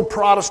whole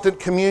Protestant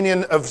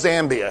communion of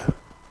Zambia.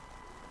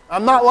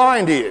 I'm not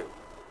lying to you.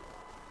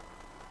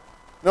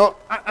 No,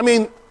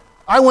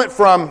 I went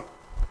from,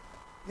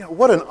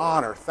 what an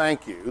honor,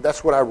 thank you,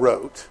 that's what I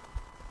wrote,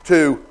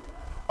 to,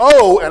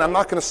 and I'm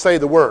not going to say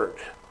the word.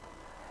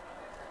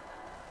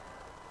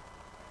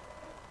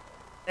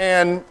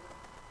 And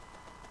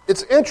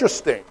it's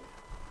interesting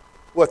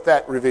what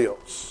that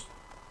reveals.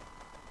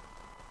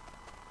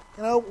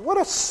 What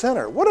a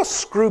sinner, what a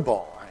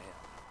screwball I am.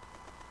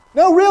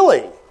 No,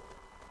 really.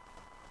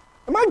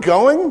 Am I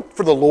going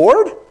for the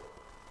Lord?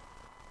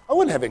 I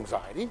wouldn't have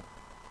anxiety.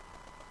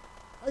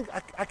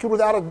 I could,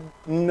 without a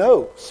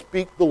note,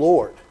 speak the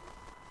Lord.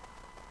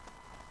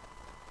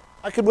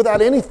 I could,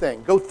 without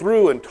anything, go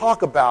through and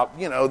talk about,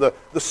 the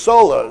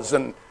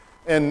solas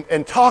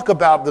and talk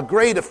about the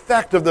great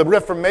effect of the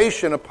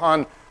Reformation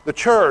upon the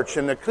church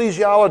and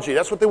ecclesiology.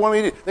 That's what they want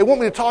me to do. They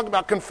want me to talk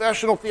about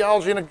confessional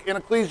theology and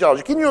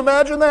ecclesiology. Can you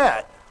imagine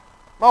that?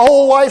 My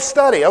whole life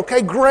study.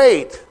 Okay,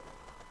 great.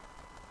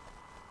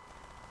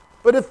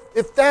 But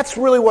if that's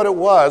really what it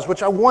was,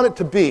 which I want it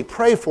to be,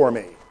 pray for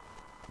me.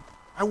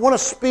 I want to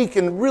speak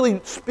and really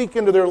speak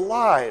into their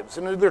lives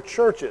and into their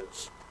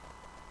churches.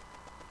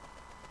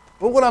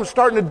 But what I'm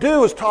starting to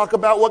do is talk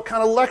about what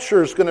kind of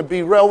lecture is going to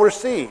be well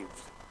received.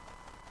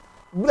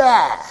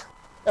 Blah!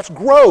 That's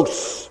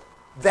gross.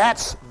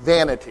 That's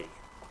vanity.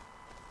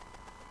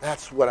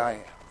 That's what I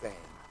am, vain.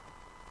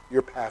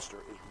 Your pastor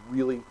is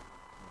really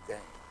vain.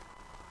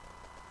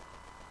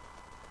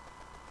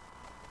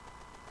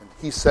 And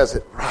he says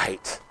it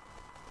right.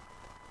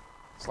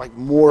 It's like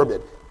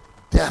morbid.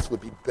 Death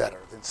would be better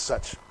than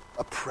such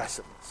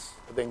oppressiveness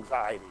of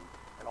anxiety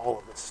and all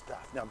of this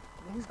stuff. Now,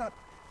 he's not,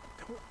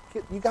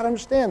 you got to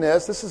understand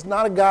this. This is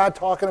not a guy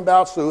talking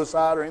about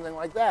suicide or anything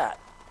like that.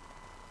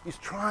 He's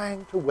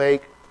trying to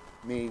wake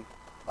me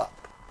up.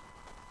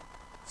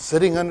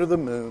 Sitting under the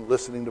moon,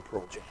 listening to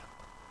Pearl Jam,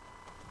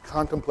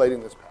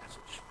 contemplating this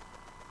passage.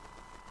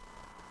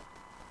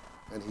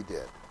 And he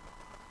did.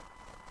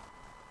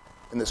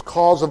 In this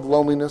cause of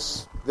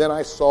loneliness, then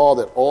I saw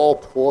that all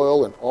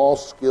toil and all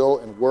skill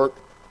and work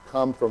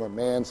come from a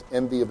man's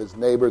envy of his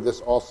neighbor. This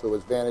also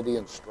is vanity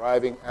and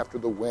striving after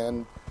the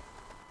wind.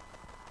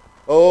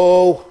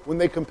 Oh, when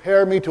they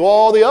compare me to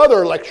all the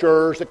other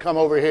lecturers that come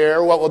over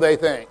here, what will they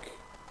think?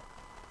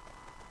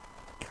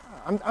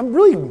 I'm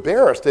really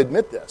embarrassed to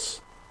admit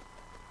this.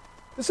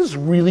 This is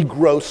really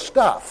gross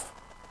stuff.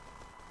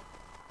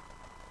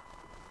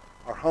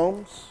 Our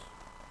homes,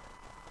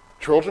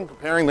 children,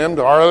 comparing them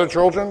to our other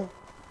children,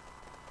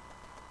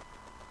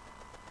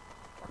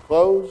 our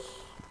clothes,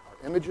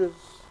 our images,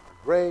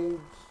 our grades,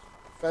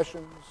 our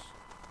professions.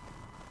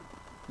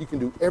 You can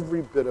do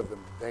every bit of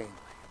them vainly.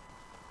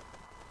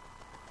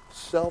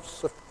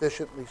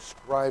 Self-sufficiently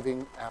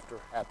striving after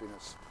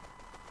happiness,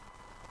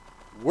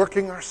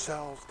 working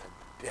ourselves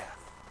to death,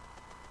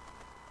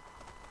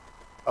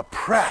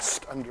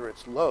 oppressed under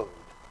its load.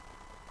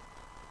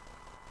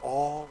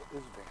 All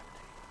is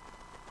vanity,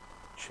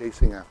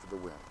 chasing after the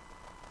wind.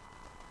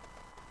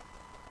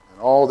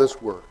 And all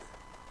this work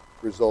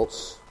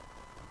results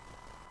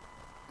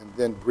in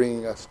then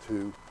bringing us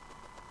to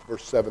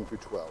verse 7 through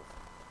 12.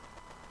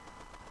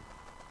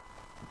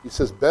 He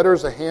says, better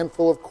is a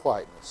handful of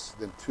quietness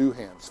than 2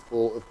 hands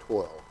full of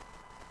toil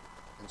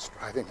and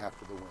striving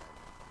after the wind.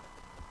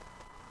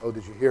 Oh,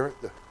 did you hear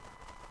it? The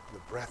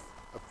breath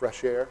of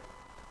fresh air?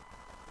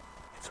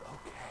 It's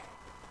okay.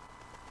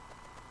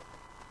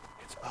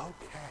 It's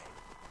okay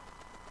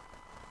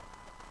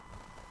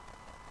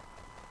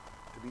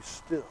to be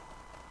still.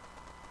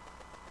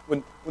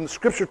 When the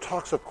Scripture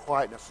talks of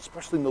quietness,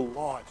 especially in the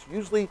law, it's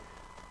usually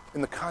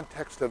in the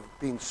context of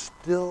being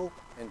still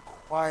and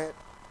quiet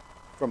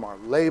from our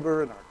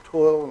labor and our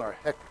toil and our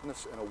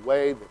hecticness in a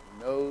way that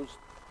knows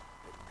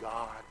that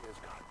God is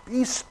God.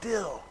 Be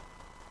still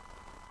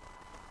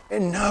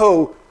and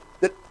know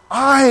that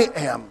I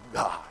am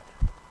God,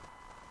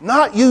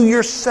 not you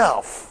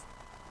yourself.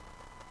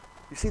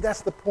 You see,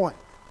 that's the point.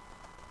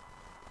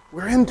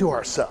 We're into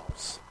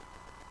ourselves.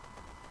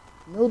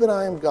 Know that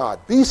I am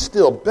God. Be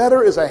still.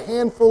 Better is a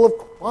handful of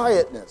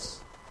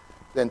quietness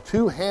than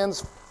 2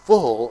 hands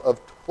full of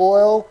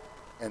toil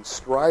and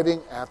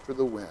striving after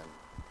the wind.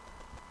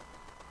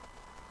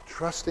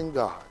 Trusting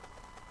God.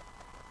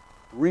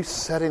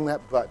 Resetting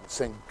that button.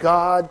 Saying,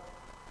 God,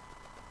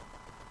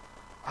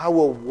 I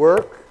will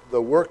work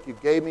the work you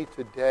gave me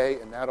today,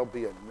 and that'll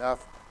be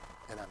enough.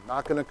 And I'm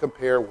not going to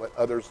compare what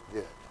others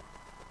did.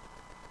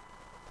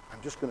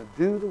 I'm just going to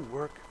do the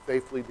work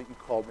faithfully that you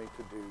called me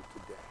to do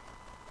today.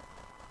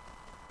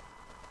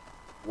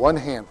 One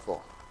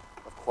handful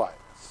of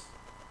quietness.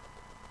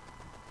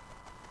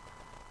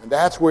 And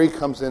that's where he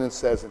comes in and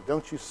says, and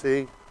don't you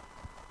see?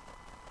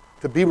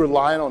 To be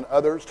reliant on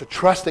others, to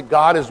trust that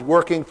God is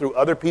working through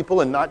other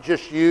people and not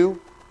just you.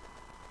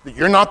 That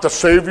you're not the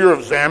savior of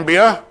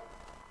Zambia.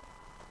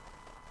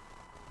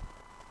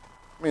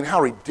 I mean,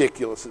 how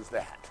ridiculous is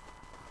that?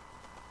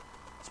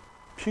 It's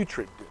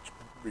putrid, it's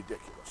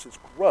ridiculous. It's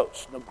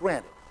gross. Now,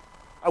 granted,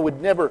 I would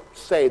never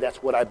say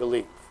that's what I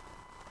believe.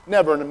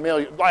 Never in a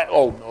million. Like,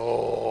 oh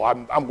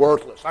no, I'm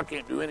worthless. I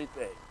can't do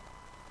anything.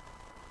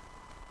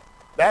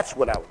 That's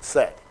what I would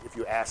say if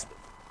you asked me.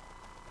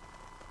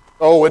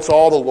 Oh, it's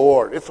all the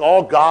Lord. It's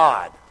all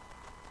God.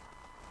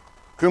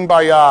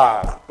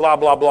 Kumbaya, blah,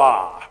 blah,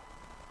 blah.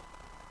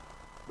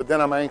 But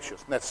then I'm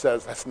anxious, and that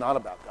says that's not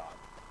about God.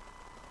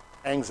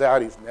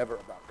 Anxiety is never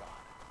about God.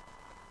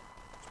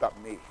 It's about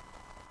me.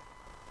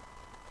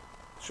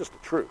 It's just the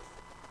truth.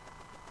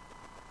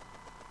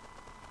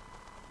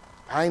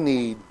 I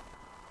need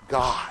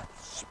God's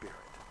Spirit,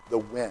 the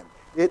wind.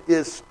 It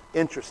is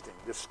interesting,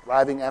 this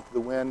striving after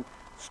the wind,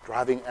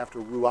 striving after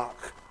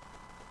Ruach.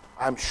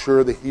 I'm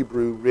sure the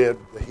Hebrew read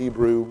the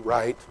Hebrew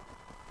right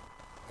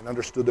and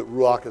understood that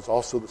Ruach is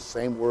also the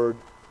same word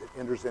that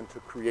enters into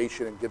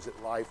creation and gives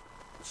it life,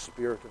 the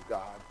Spirit of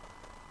God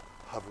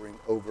hovering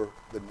over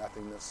the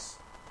nothingness.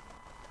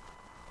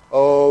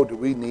 Oh, do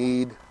we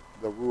need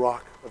the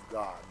Ruach of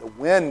God, the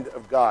wind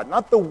of God,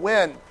 not the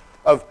wind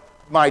of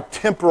my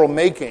temporal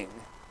making,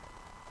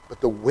 but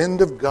the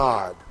wind of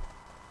God,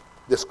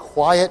 this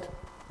quiet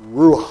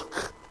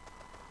Ruach.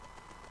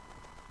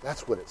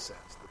 That's what it says,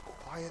 the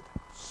quiet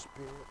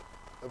Spirit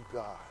of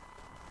God.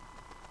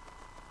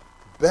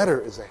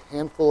 Better is a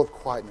handful of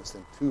quietness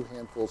than 2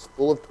 handfuls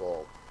full of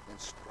toil and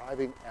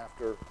striving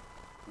after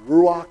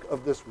Ruach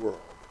of this world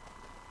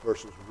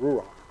versus Ruach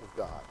of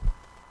God.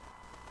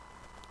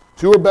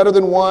 2 are better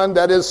than 1.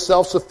 That is,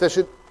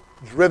 self-sufficient,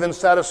 driven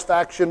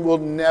satisfaction will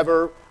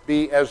never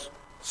be as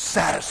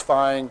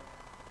satisfying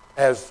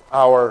as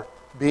our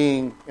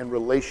being in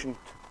relation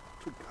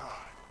to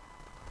God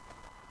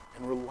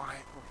and relying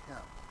on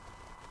Him.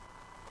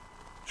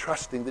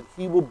 Trusting that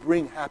He will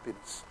bring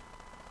happiness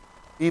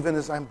even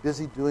as I'm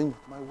busy doing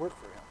my work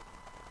for Him.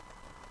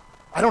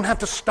 I don't have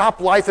to stop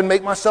life and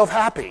make myself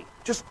happy.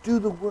 Just do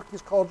the work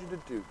He's called you to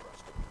do,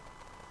 Preston.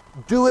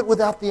 Do it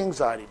without the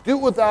anxiety. Do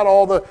it without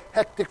all the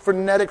hectic,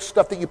 frenetic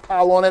stuff that you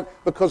pile on it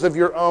because of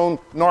your own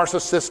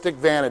narcissistic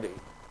vanity.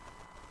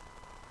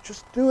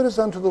 Just do it as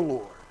unto the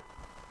Lord.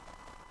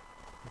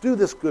 Do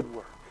this good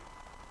work.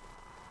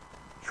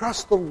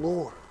 Trust the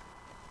Lord.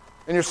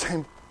 And you're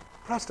saying,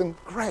 Preston,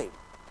 great.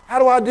 How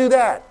do I do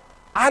that?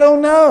 I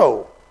don't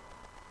know.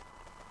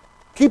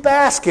 Keep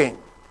asking.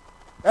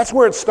 That's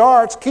where it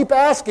starts. Keep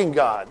asking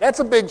God. That's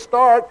a big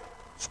start.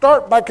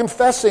 Start by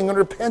confessing and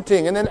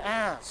repenting and then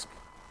ask.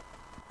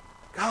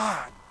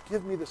 God,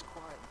 give me this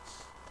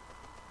quietness.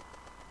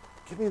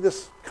 Give me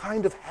this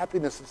kind of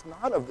happiness that's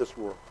not of this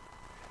world.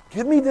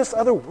 Give me this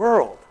other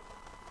world.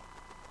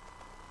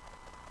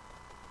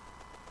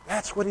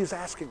 That's what He's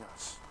asking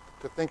us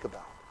to think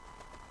about.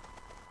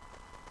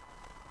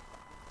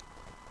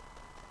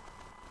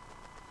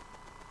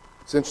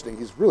 It's interesting.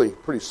 He's really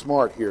pretty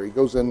smart here. He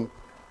goes in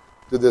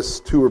to this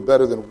 2 are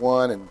better than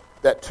 1, and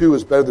that 2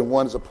 is better than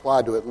 1 is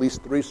applied to at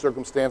least 3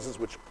 circumstances,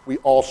 which we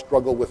all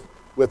struggle with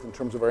in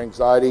terms of our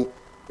anxiety.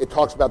 It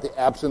talks about the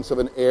absence of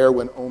an heir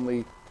when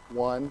only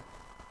one.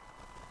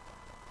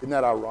 Isn't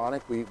that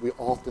ironic? We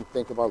often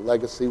think of our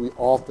legacy. We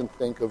often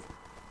think of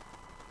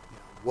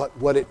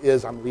what it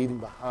is I'm leaving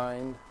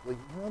behind.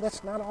 Well,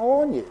 that's not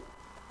all on you.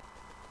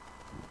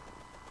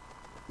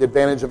 The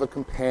advantage of a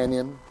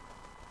companion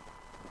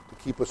to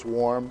keep us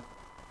warm.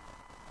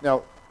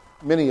 Now,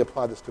 many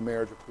apply this to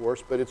marriage, of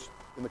course, but it's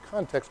in the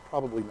context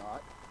probably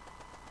not.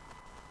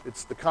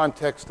 It's the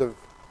context of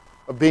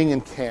being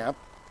in camp.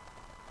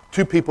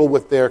 2 people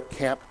with their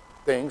camp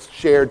things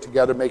shared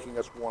together, making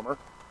us warmer.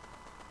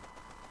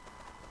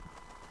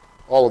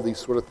 All of these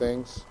sort of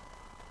things.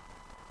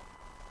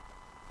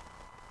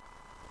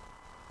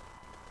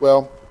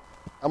 Well,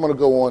 I'm going to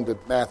go on to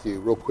Matthew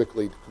real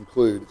quickly to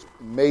conclude. It's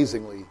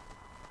amazingly,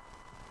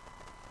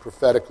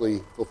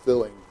 prophetically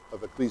fulfilling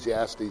of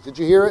Ecclesiastes. Did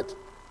you hear it?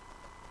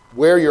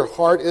 Where your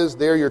heart is,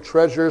 there your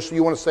treasure is. So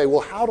you want to say,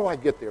 well, how do I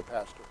get there,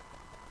 Pastor?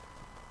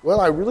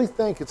 Well, I really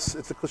think it's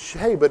a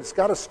cliche, but it's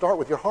got to start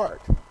with your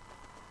heart.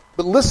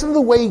 But listen to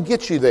the way he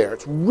gets you there.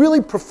 It's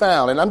really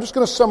profound, and I'm just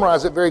going to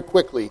summarize it very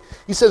quickly.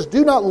 He says,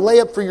 do not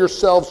lay up for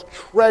yourselves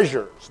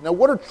treasures. Now,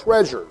 what are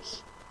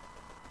treasures?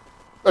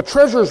 A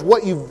treasure is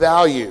what you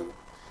value.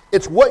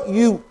 It's what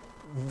you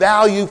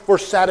value for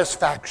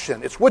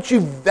satisfaction. It's what you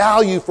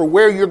value for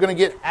where you're going to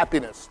get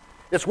happiness.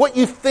 It's what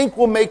you think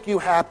will make you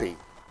happy.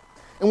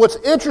 And what's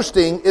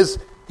interesting is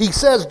he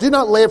says, do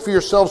not lay up for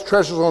yourselves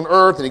treasures on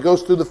earth, and he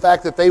goes through the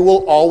fact that they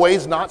will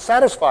always not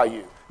satisfy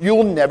you. You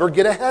will never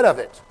get ahead of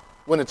it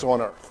when it's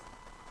on earth.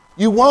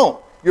 You won't.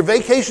 Your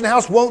vacation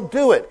house won't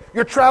do it.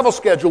 Your travel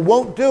schedule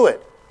won't do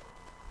it.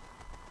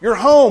 Your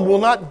home will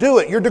not do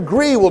it. Your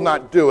degree will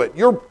not do it.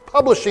 Your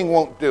publishing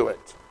won't do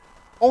it.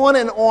 on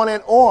and on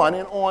and on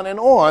and on and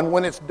on.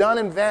 When it's done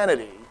in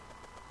vanity,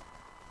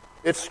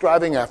 it's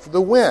striving after the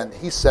wind.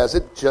 He says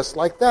it just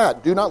like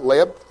that. Do not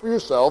lay up for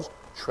yourselves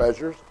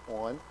treasures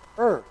on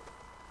earth.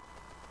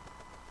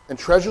 And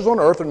treasures on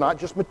earth are not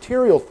just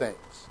material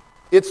things.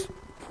 It's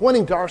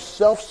pointing to our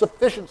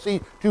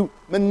self-sufficiency to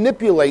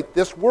manipulate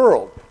this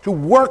world, to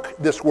work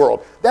this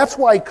world. That's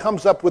why he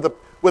comes up with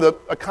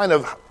a kind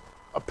of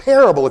a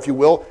parable, if you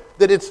will,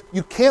 that it's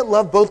you can't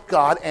love both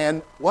God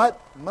and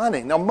what?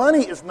 Money. Now,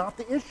 money is not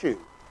the issue.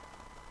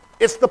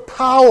 It's the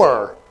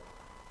power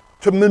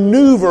to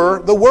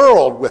maneuver the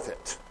world with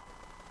it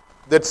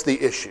that's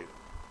the issue.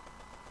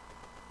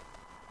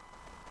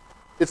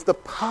 It's the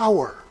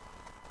power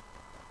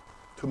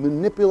to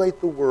manipulate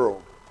the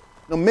world.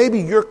 Now, maybe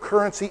your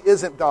currency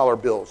isn't dollar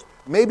bills.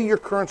 Maybe your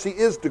currency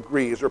is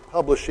degrees or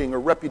publishing or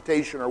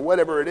reputation or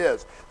whatever it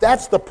is.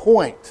 That's the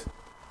point.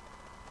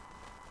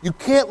 You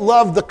can't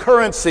love the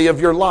currency of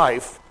your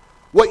life,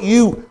 what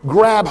you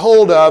grab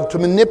hold of to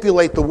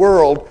manipulate the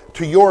world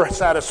to your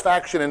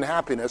satisfaction and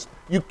happiness.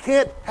 You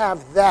can't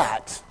have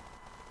that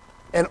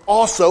and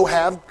also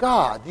have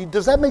God.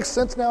 Does that make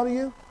sense now to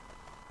you?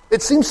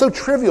 It seems so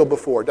trivial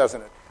before,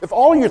 doesn't it? If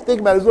all you're thinking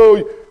about is,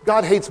 oh,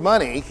 God hates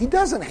money, he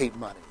doesn't hate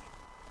money.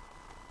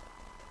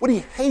 What he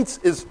hates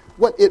is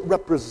what it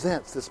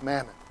represents, this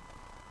mammon.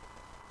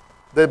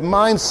 The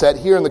mindset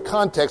here in the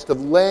context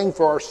of laying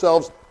for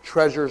ourselves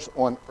treasures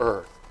on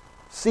earth,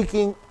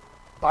 seeking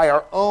by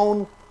our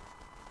own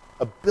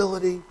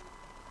ability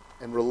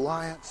and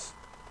reliance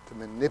to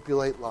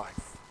manipulate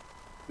life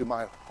through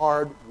my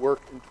hard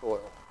work and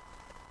toil.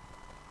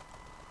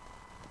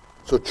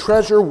 So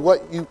treasure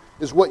what you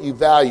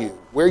value,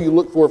 where you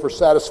look for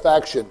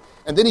satisfaction.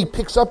 And then he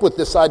picks up with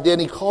this idea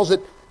and he calls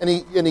it, and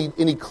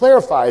he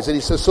clarifies it.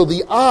 He says, so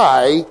the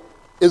eye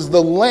is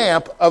the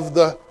lamp of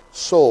the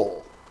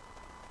soul,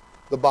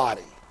 the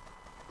body,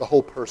 the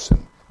whole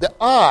person. The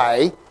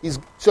eye,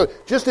 so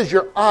just as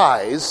your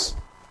eyes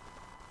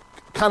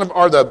kind of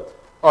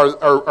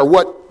are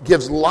what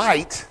gives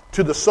light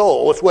to the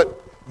soul, it's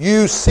what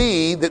you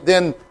see that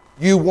then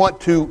you want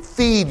to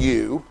feed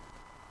you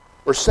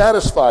or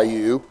satisfy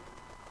you.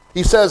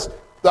 He says,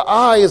 the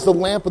eye is the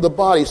lamp of the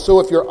body, so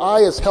if your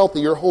eye is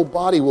healthy, your whole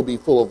body will be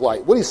full of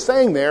light. What he's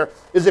saying there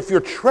is if your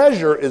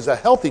treasure is a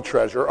healthy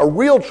treasure, a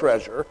real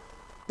treasure,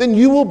 then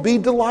you will be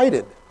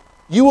delighted.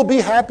 You will be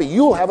happy.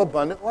 You will have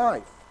abundant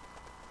life.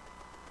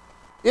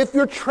 If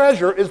your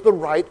treasure is the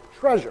right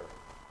treasure.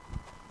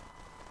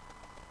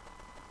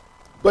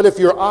 But if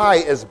your eye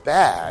is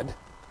bad,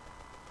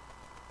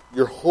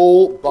 your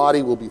whole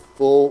body will be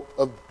full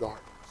of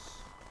darkness.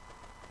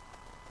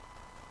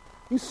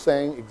 He's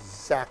saying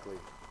exactly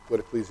what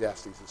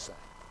Ecclesiastes is saying.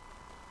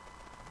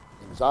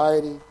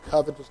 Anxiety,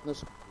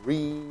 covetousness,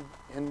 greed,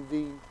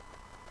 envy,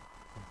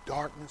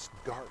 darkness,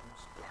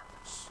 darkness,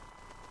 darkness.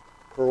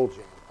 Pearl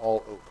Jam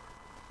all over.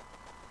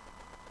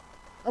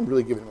 I'm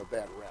really giving him a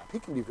bad rap. He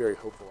can be very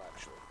hopeful,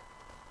 actually.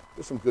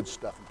 There's some good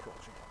stuff in Pearl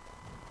Jam.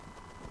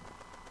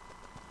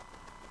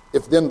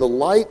 If then the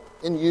light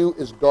in you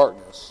is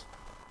darkness,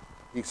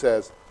 he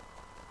says,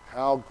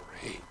 how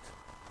great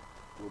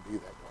will be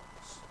that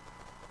darkness.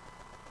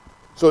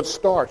 So it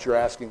starts, you're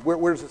asking,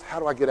 where does this, how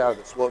do I get out of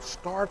this? Well, it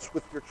starts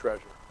with your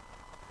treasure.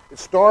 It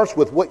starts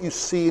with what you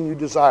see and you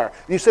desire.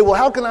 And you say, well,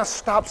 how can I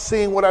stop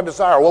seeing what I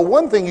desire? Well,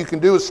 one thing you can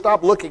do is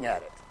stop looking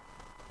at it.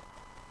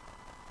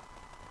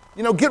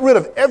 Get rid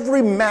of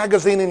every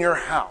magazine in your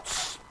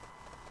house,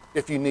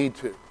 if you need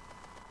to,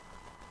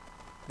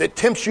 that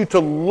tempts you to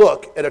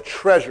look at a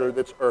treasure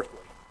that's earthly.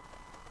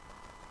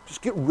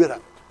 Just get rid of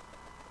it.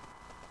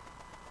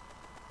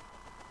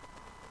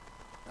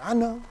 I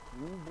know.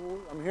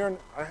 I'm hearing,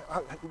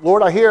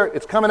 Lord, I hear it.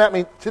 It's coming at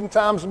me 10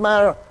 times a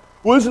matter.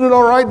 Well, isn't it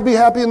all right to be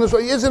happy in this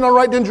way? Isn't it all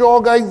right to enjoy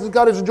all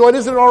God has enjoyed?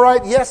 Isn't it all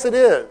right? Yes, it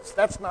is.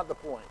 That's not the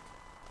point.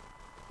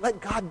 Let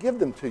God give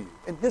them to you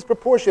in His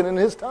proportion, in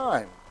His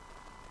time.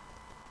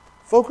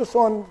 Focus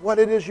on what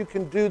it is you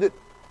can do that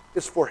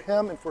is for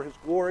Him and for His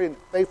glory and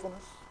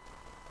faithfulness.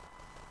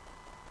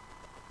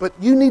 But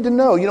you need to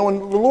know, when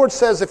the Lord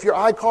says, if your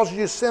eye causes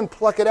you to sin,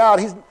 pluck it out.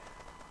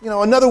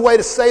 Another way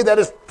to say that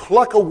is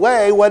pluck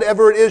away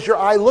whatever it is your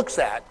eye looks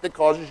at that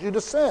causes you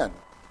to sin.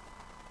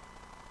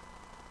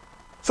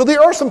 So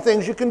there are some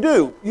things you can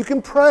do. You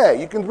can pray.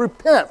 You can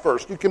repent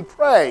first. You can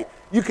pray.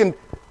 You can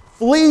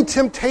flee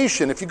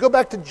temptation. If you go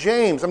back to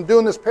James, I'm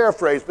doing this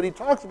paraphrase, but he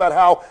talks about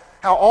how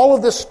all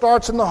of this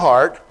starts in the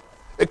heart.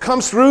 It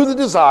comes through the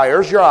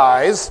desires, your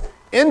eyes,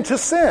 into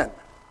sin.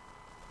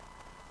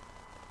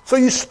 So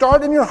you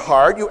start in your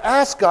heart. You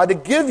ask God to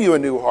give you a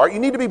new heart. You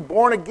need to be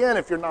born again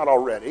if you're not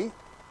already.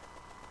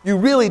 You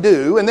really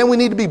do. And then we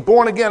need to be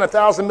born again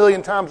 1,000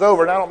 million times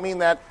over. And I don't mean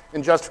that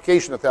in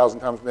justification 1,000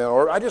 times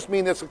over. I just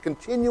mean it's a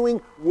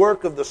continuing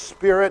work of the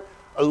Spirit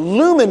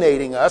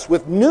illuminating us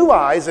with new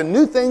eyes and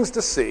new things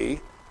to see.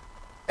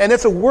 And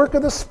it's a work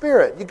of the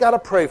Spirit. You got to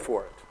pray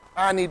for it.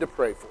 I need to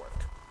pray for it.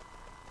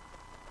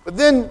 But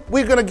then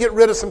we're going to get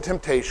rid of some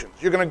temptations.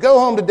 You're going to go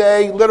home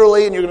today,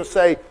 literally, and you're going to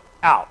say,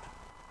 out.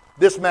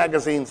 This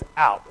magazine's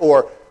out.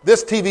 Or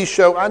this TV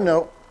show, I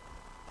know.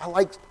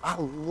 I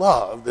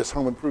love this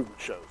home improvement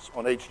shows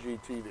on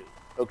HGTV,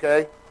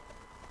 okay?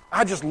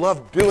 I just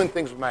love doing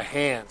things with my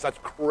hands. I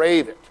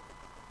crave it.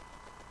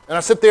 And I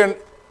sit there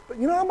but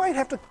I might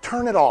have to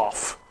turn it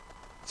off,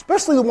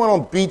 especially the one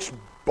on beach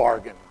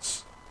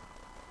bargains.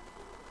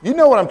 You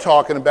know what I'm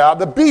talking about,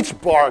 the beach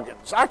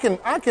bargains. I can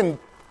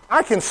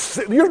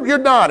you're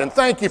nodding.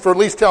 Thank you for at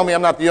least telling me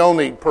I'm not the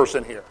only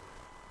person here.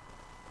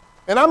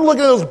 And I'm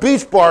looking at those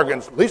beach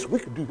bargains. At least we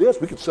could do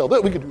this, we could sell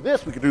this, we could do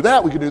this, we could do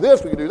that, we could do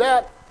this, we could do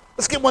that.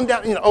 Let's get one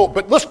down,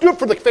 but let's do it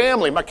for the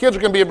family. My kids are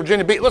going to be in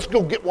Virginia Beach. Let's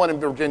go get one in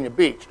Virginia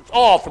Beach. It's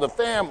all for the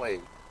family.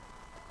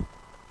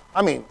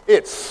 I mean,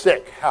 it's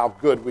sick how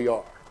good we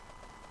are.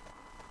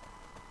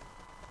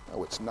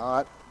 No, it's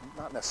not.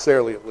 Not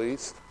necessarily, at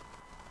least.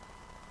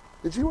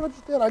 Did you know what I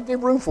just did? I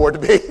gave room for it to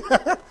be.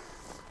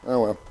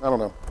 Oh, well, I don't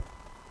know.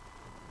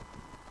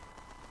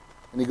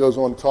 And he goes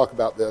on to talk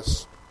about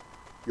this.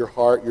 Your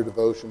heart, your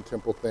devotion,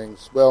 temporal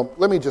things. Well,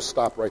 let me just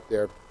stop right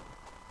there.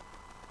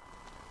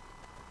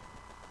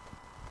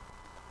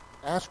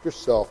 Ask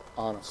yourself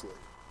honestly.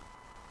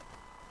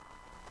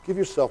 Give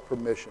yourself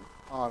permission,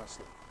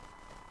 honestly,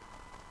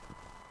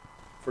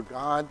 for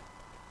God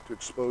to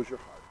expose your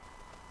heart.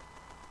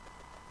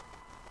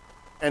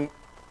 And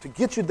to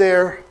get you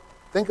there,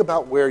 think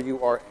about where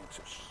you are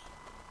anxious,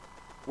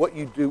 what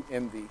you do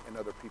envy in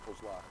other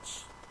people's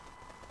lives,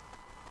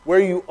 where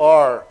you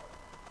are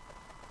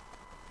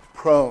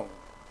prone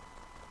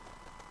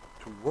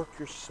to work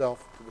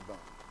yourself to the bone.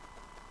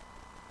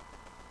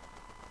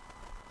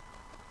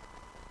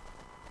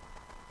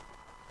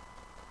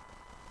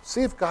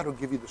 See if God will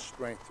give you the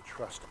strength to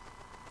trust Him,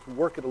 to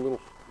work it a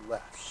little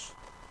less,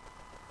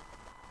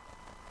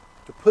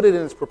 to put it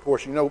in its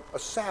proportion. A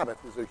Sabbath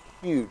is a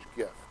huge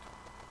gift.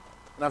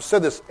 And I've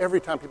said this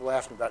every time people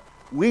ask me about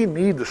it. We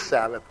need the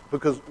Sabbath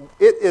because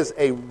it is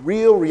a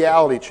real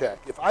reality check.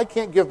 If I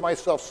can't give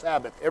myself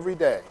Sabbath every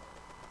day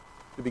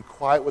to be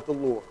quiet with the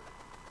Lord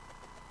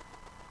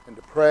and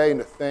to pray and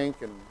to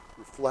think and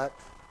reflect,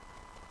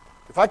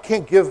 if I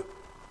can't give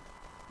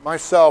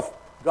myself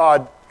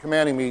God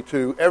commanding me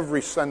to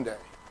every Sunday,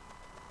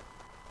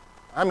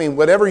 I mean,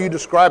 whatever you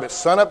describe it,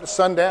 sun up to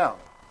sundown,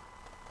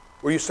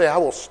 where you say, I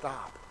will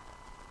stop,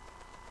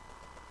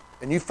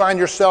 and you find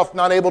yourself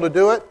not able to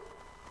do it,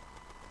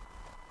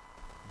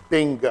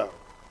 bingo.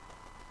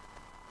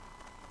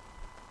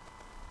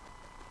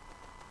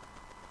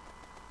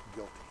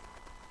 Guilty.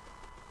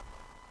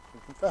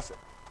 And confess it.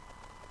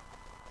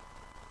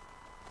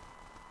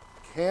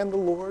 Can the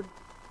Lord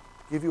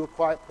give you a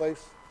quiet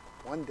place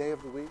one day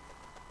of the week?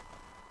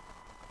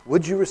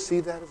 Would you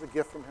receive that as a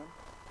gift from Him?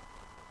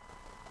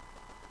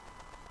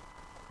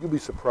 You'll be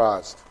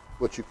surprised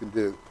what you can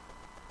do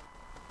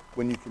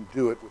when you can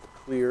do it with a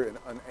clear and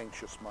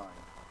unanxious mind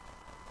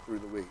through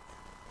the week.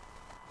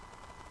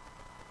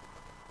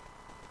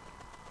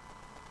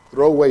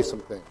 Throw away some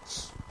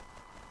things.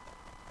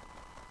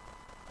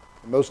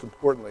 And most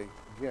importantly,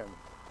 again,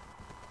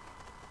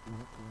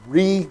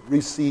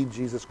 receive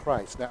Jesus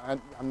Christ. Now,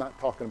 I'm not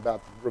talking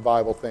about the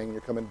revival thing.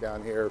 You're coming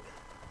down here.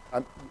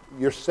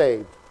 You're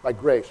saved by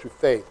grace through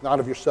faith, not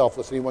of yourself,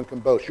 lest anyone can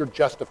boast. You're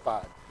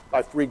justified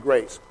by free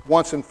grace,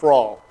 once and for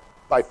all.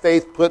 By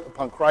faith put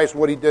upon Christ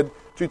what He did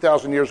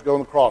 2,000 years ago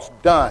on the cross.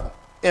 Done.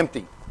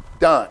 Empty.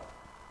 Done.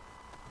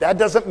 That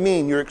doesn't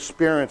mean you're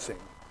experiencing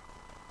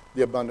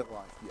the abundant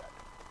life yet.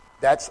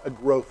 That's a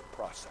growth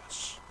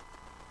process.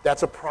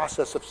 That's a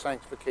process of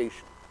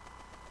sanctification.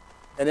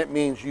 And it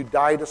means you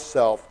die to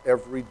self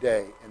every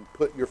day and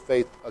put your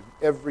faith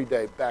every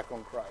day back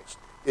on Christ.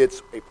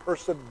 It's a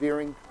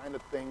persevering kind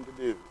of thing to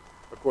do,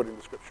 according to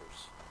the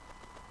Scriptures.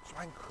 So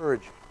I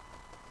encourage you,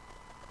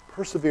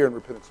 persevere in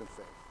repentance and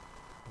faith.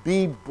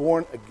 Be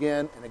born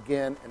again and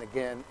again and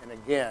again and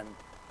again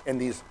in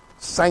these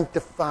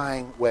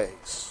sanctifying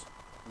ways,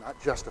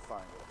 not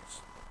justifying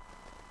ways.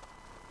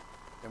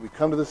 And we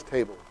come to this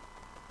table,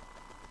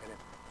 and it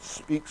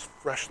speaks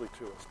freshly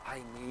to us.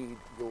 I need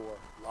your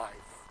life.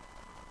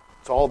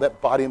 It's all that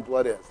body and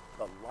blood is,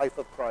 the life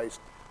of Christ.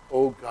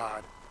 Oh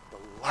God,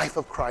 the life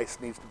of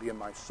Christ needs to be in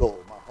my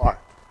soul, my heart.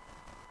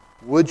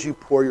 Would you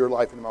pour your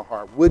life into my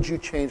heart? Would you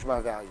change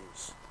my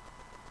values?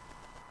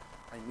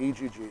 I need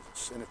you,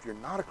 Jesus. And if you're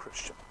not a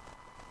Christian,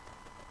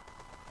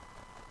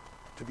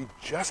 to be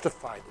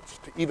justified,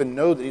 to even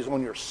know that He's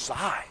on your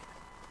side,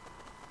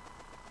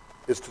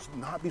 is to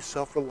not be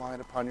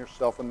self-reliant upon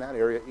yourself in that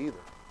area either.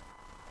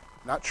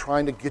 Not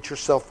trying to get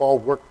yourself all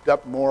worked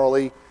up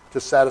morally to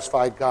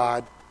satisfy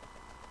God,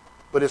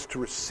 but is to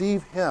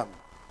receive Him,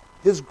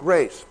 His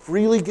grace,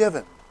 freely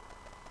given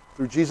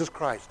through Jesus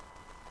Christ.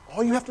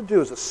 All you have to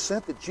do is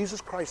assent that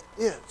Jesus Christ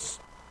is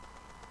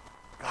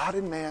God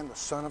and man, the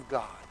Son of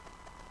God,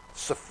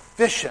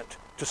 sufficient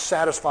to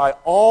satisfy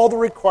all the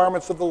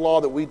requirements of the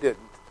law that we didn't,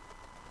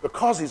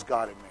 because He's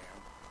God and man,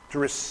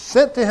 to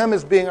assent to Him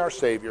as being our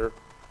Savior,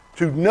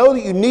 to know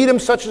that you need Him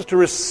such as to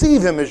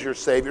receive Him as your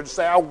Savior, to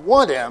say, I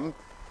want Him,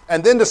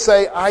 and then to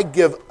say, I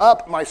give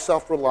up my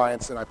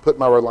self-reliance and I put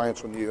my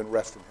reliance on you and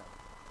rest in Him.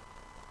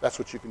 That's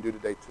what you can do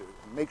today, too.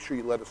 And make sure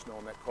you let us know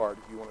on that card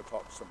if you want to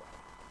talk to somebody.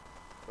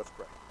 Let's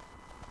pray.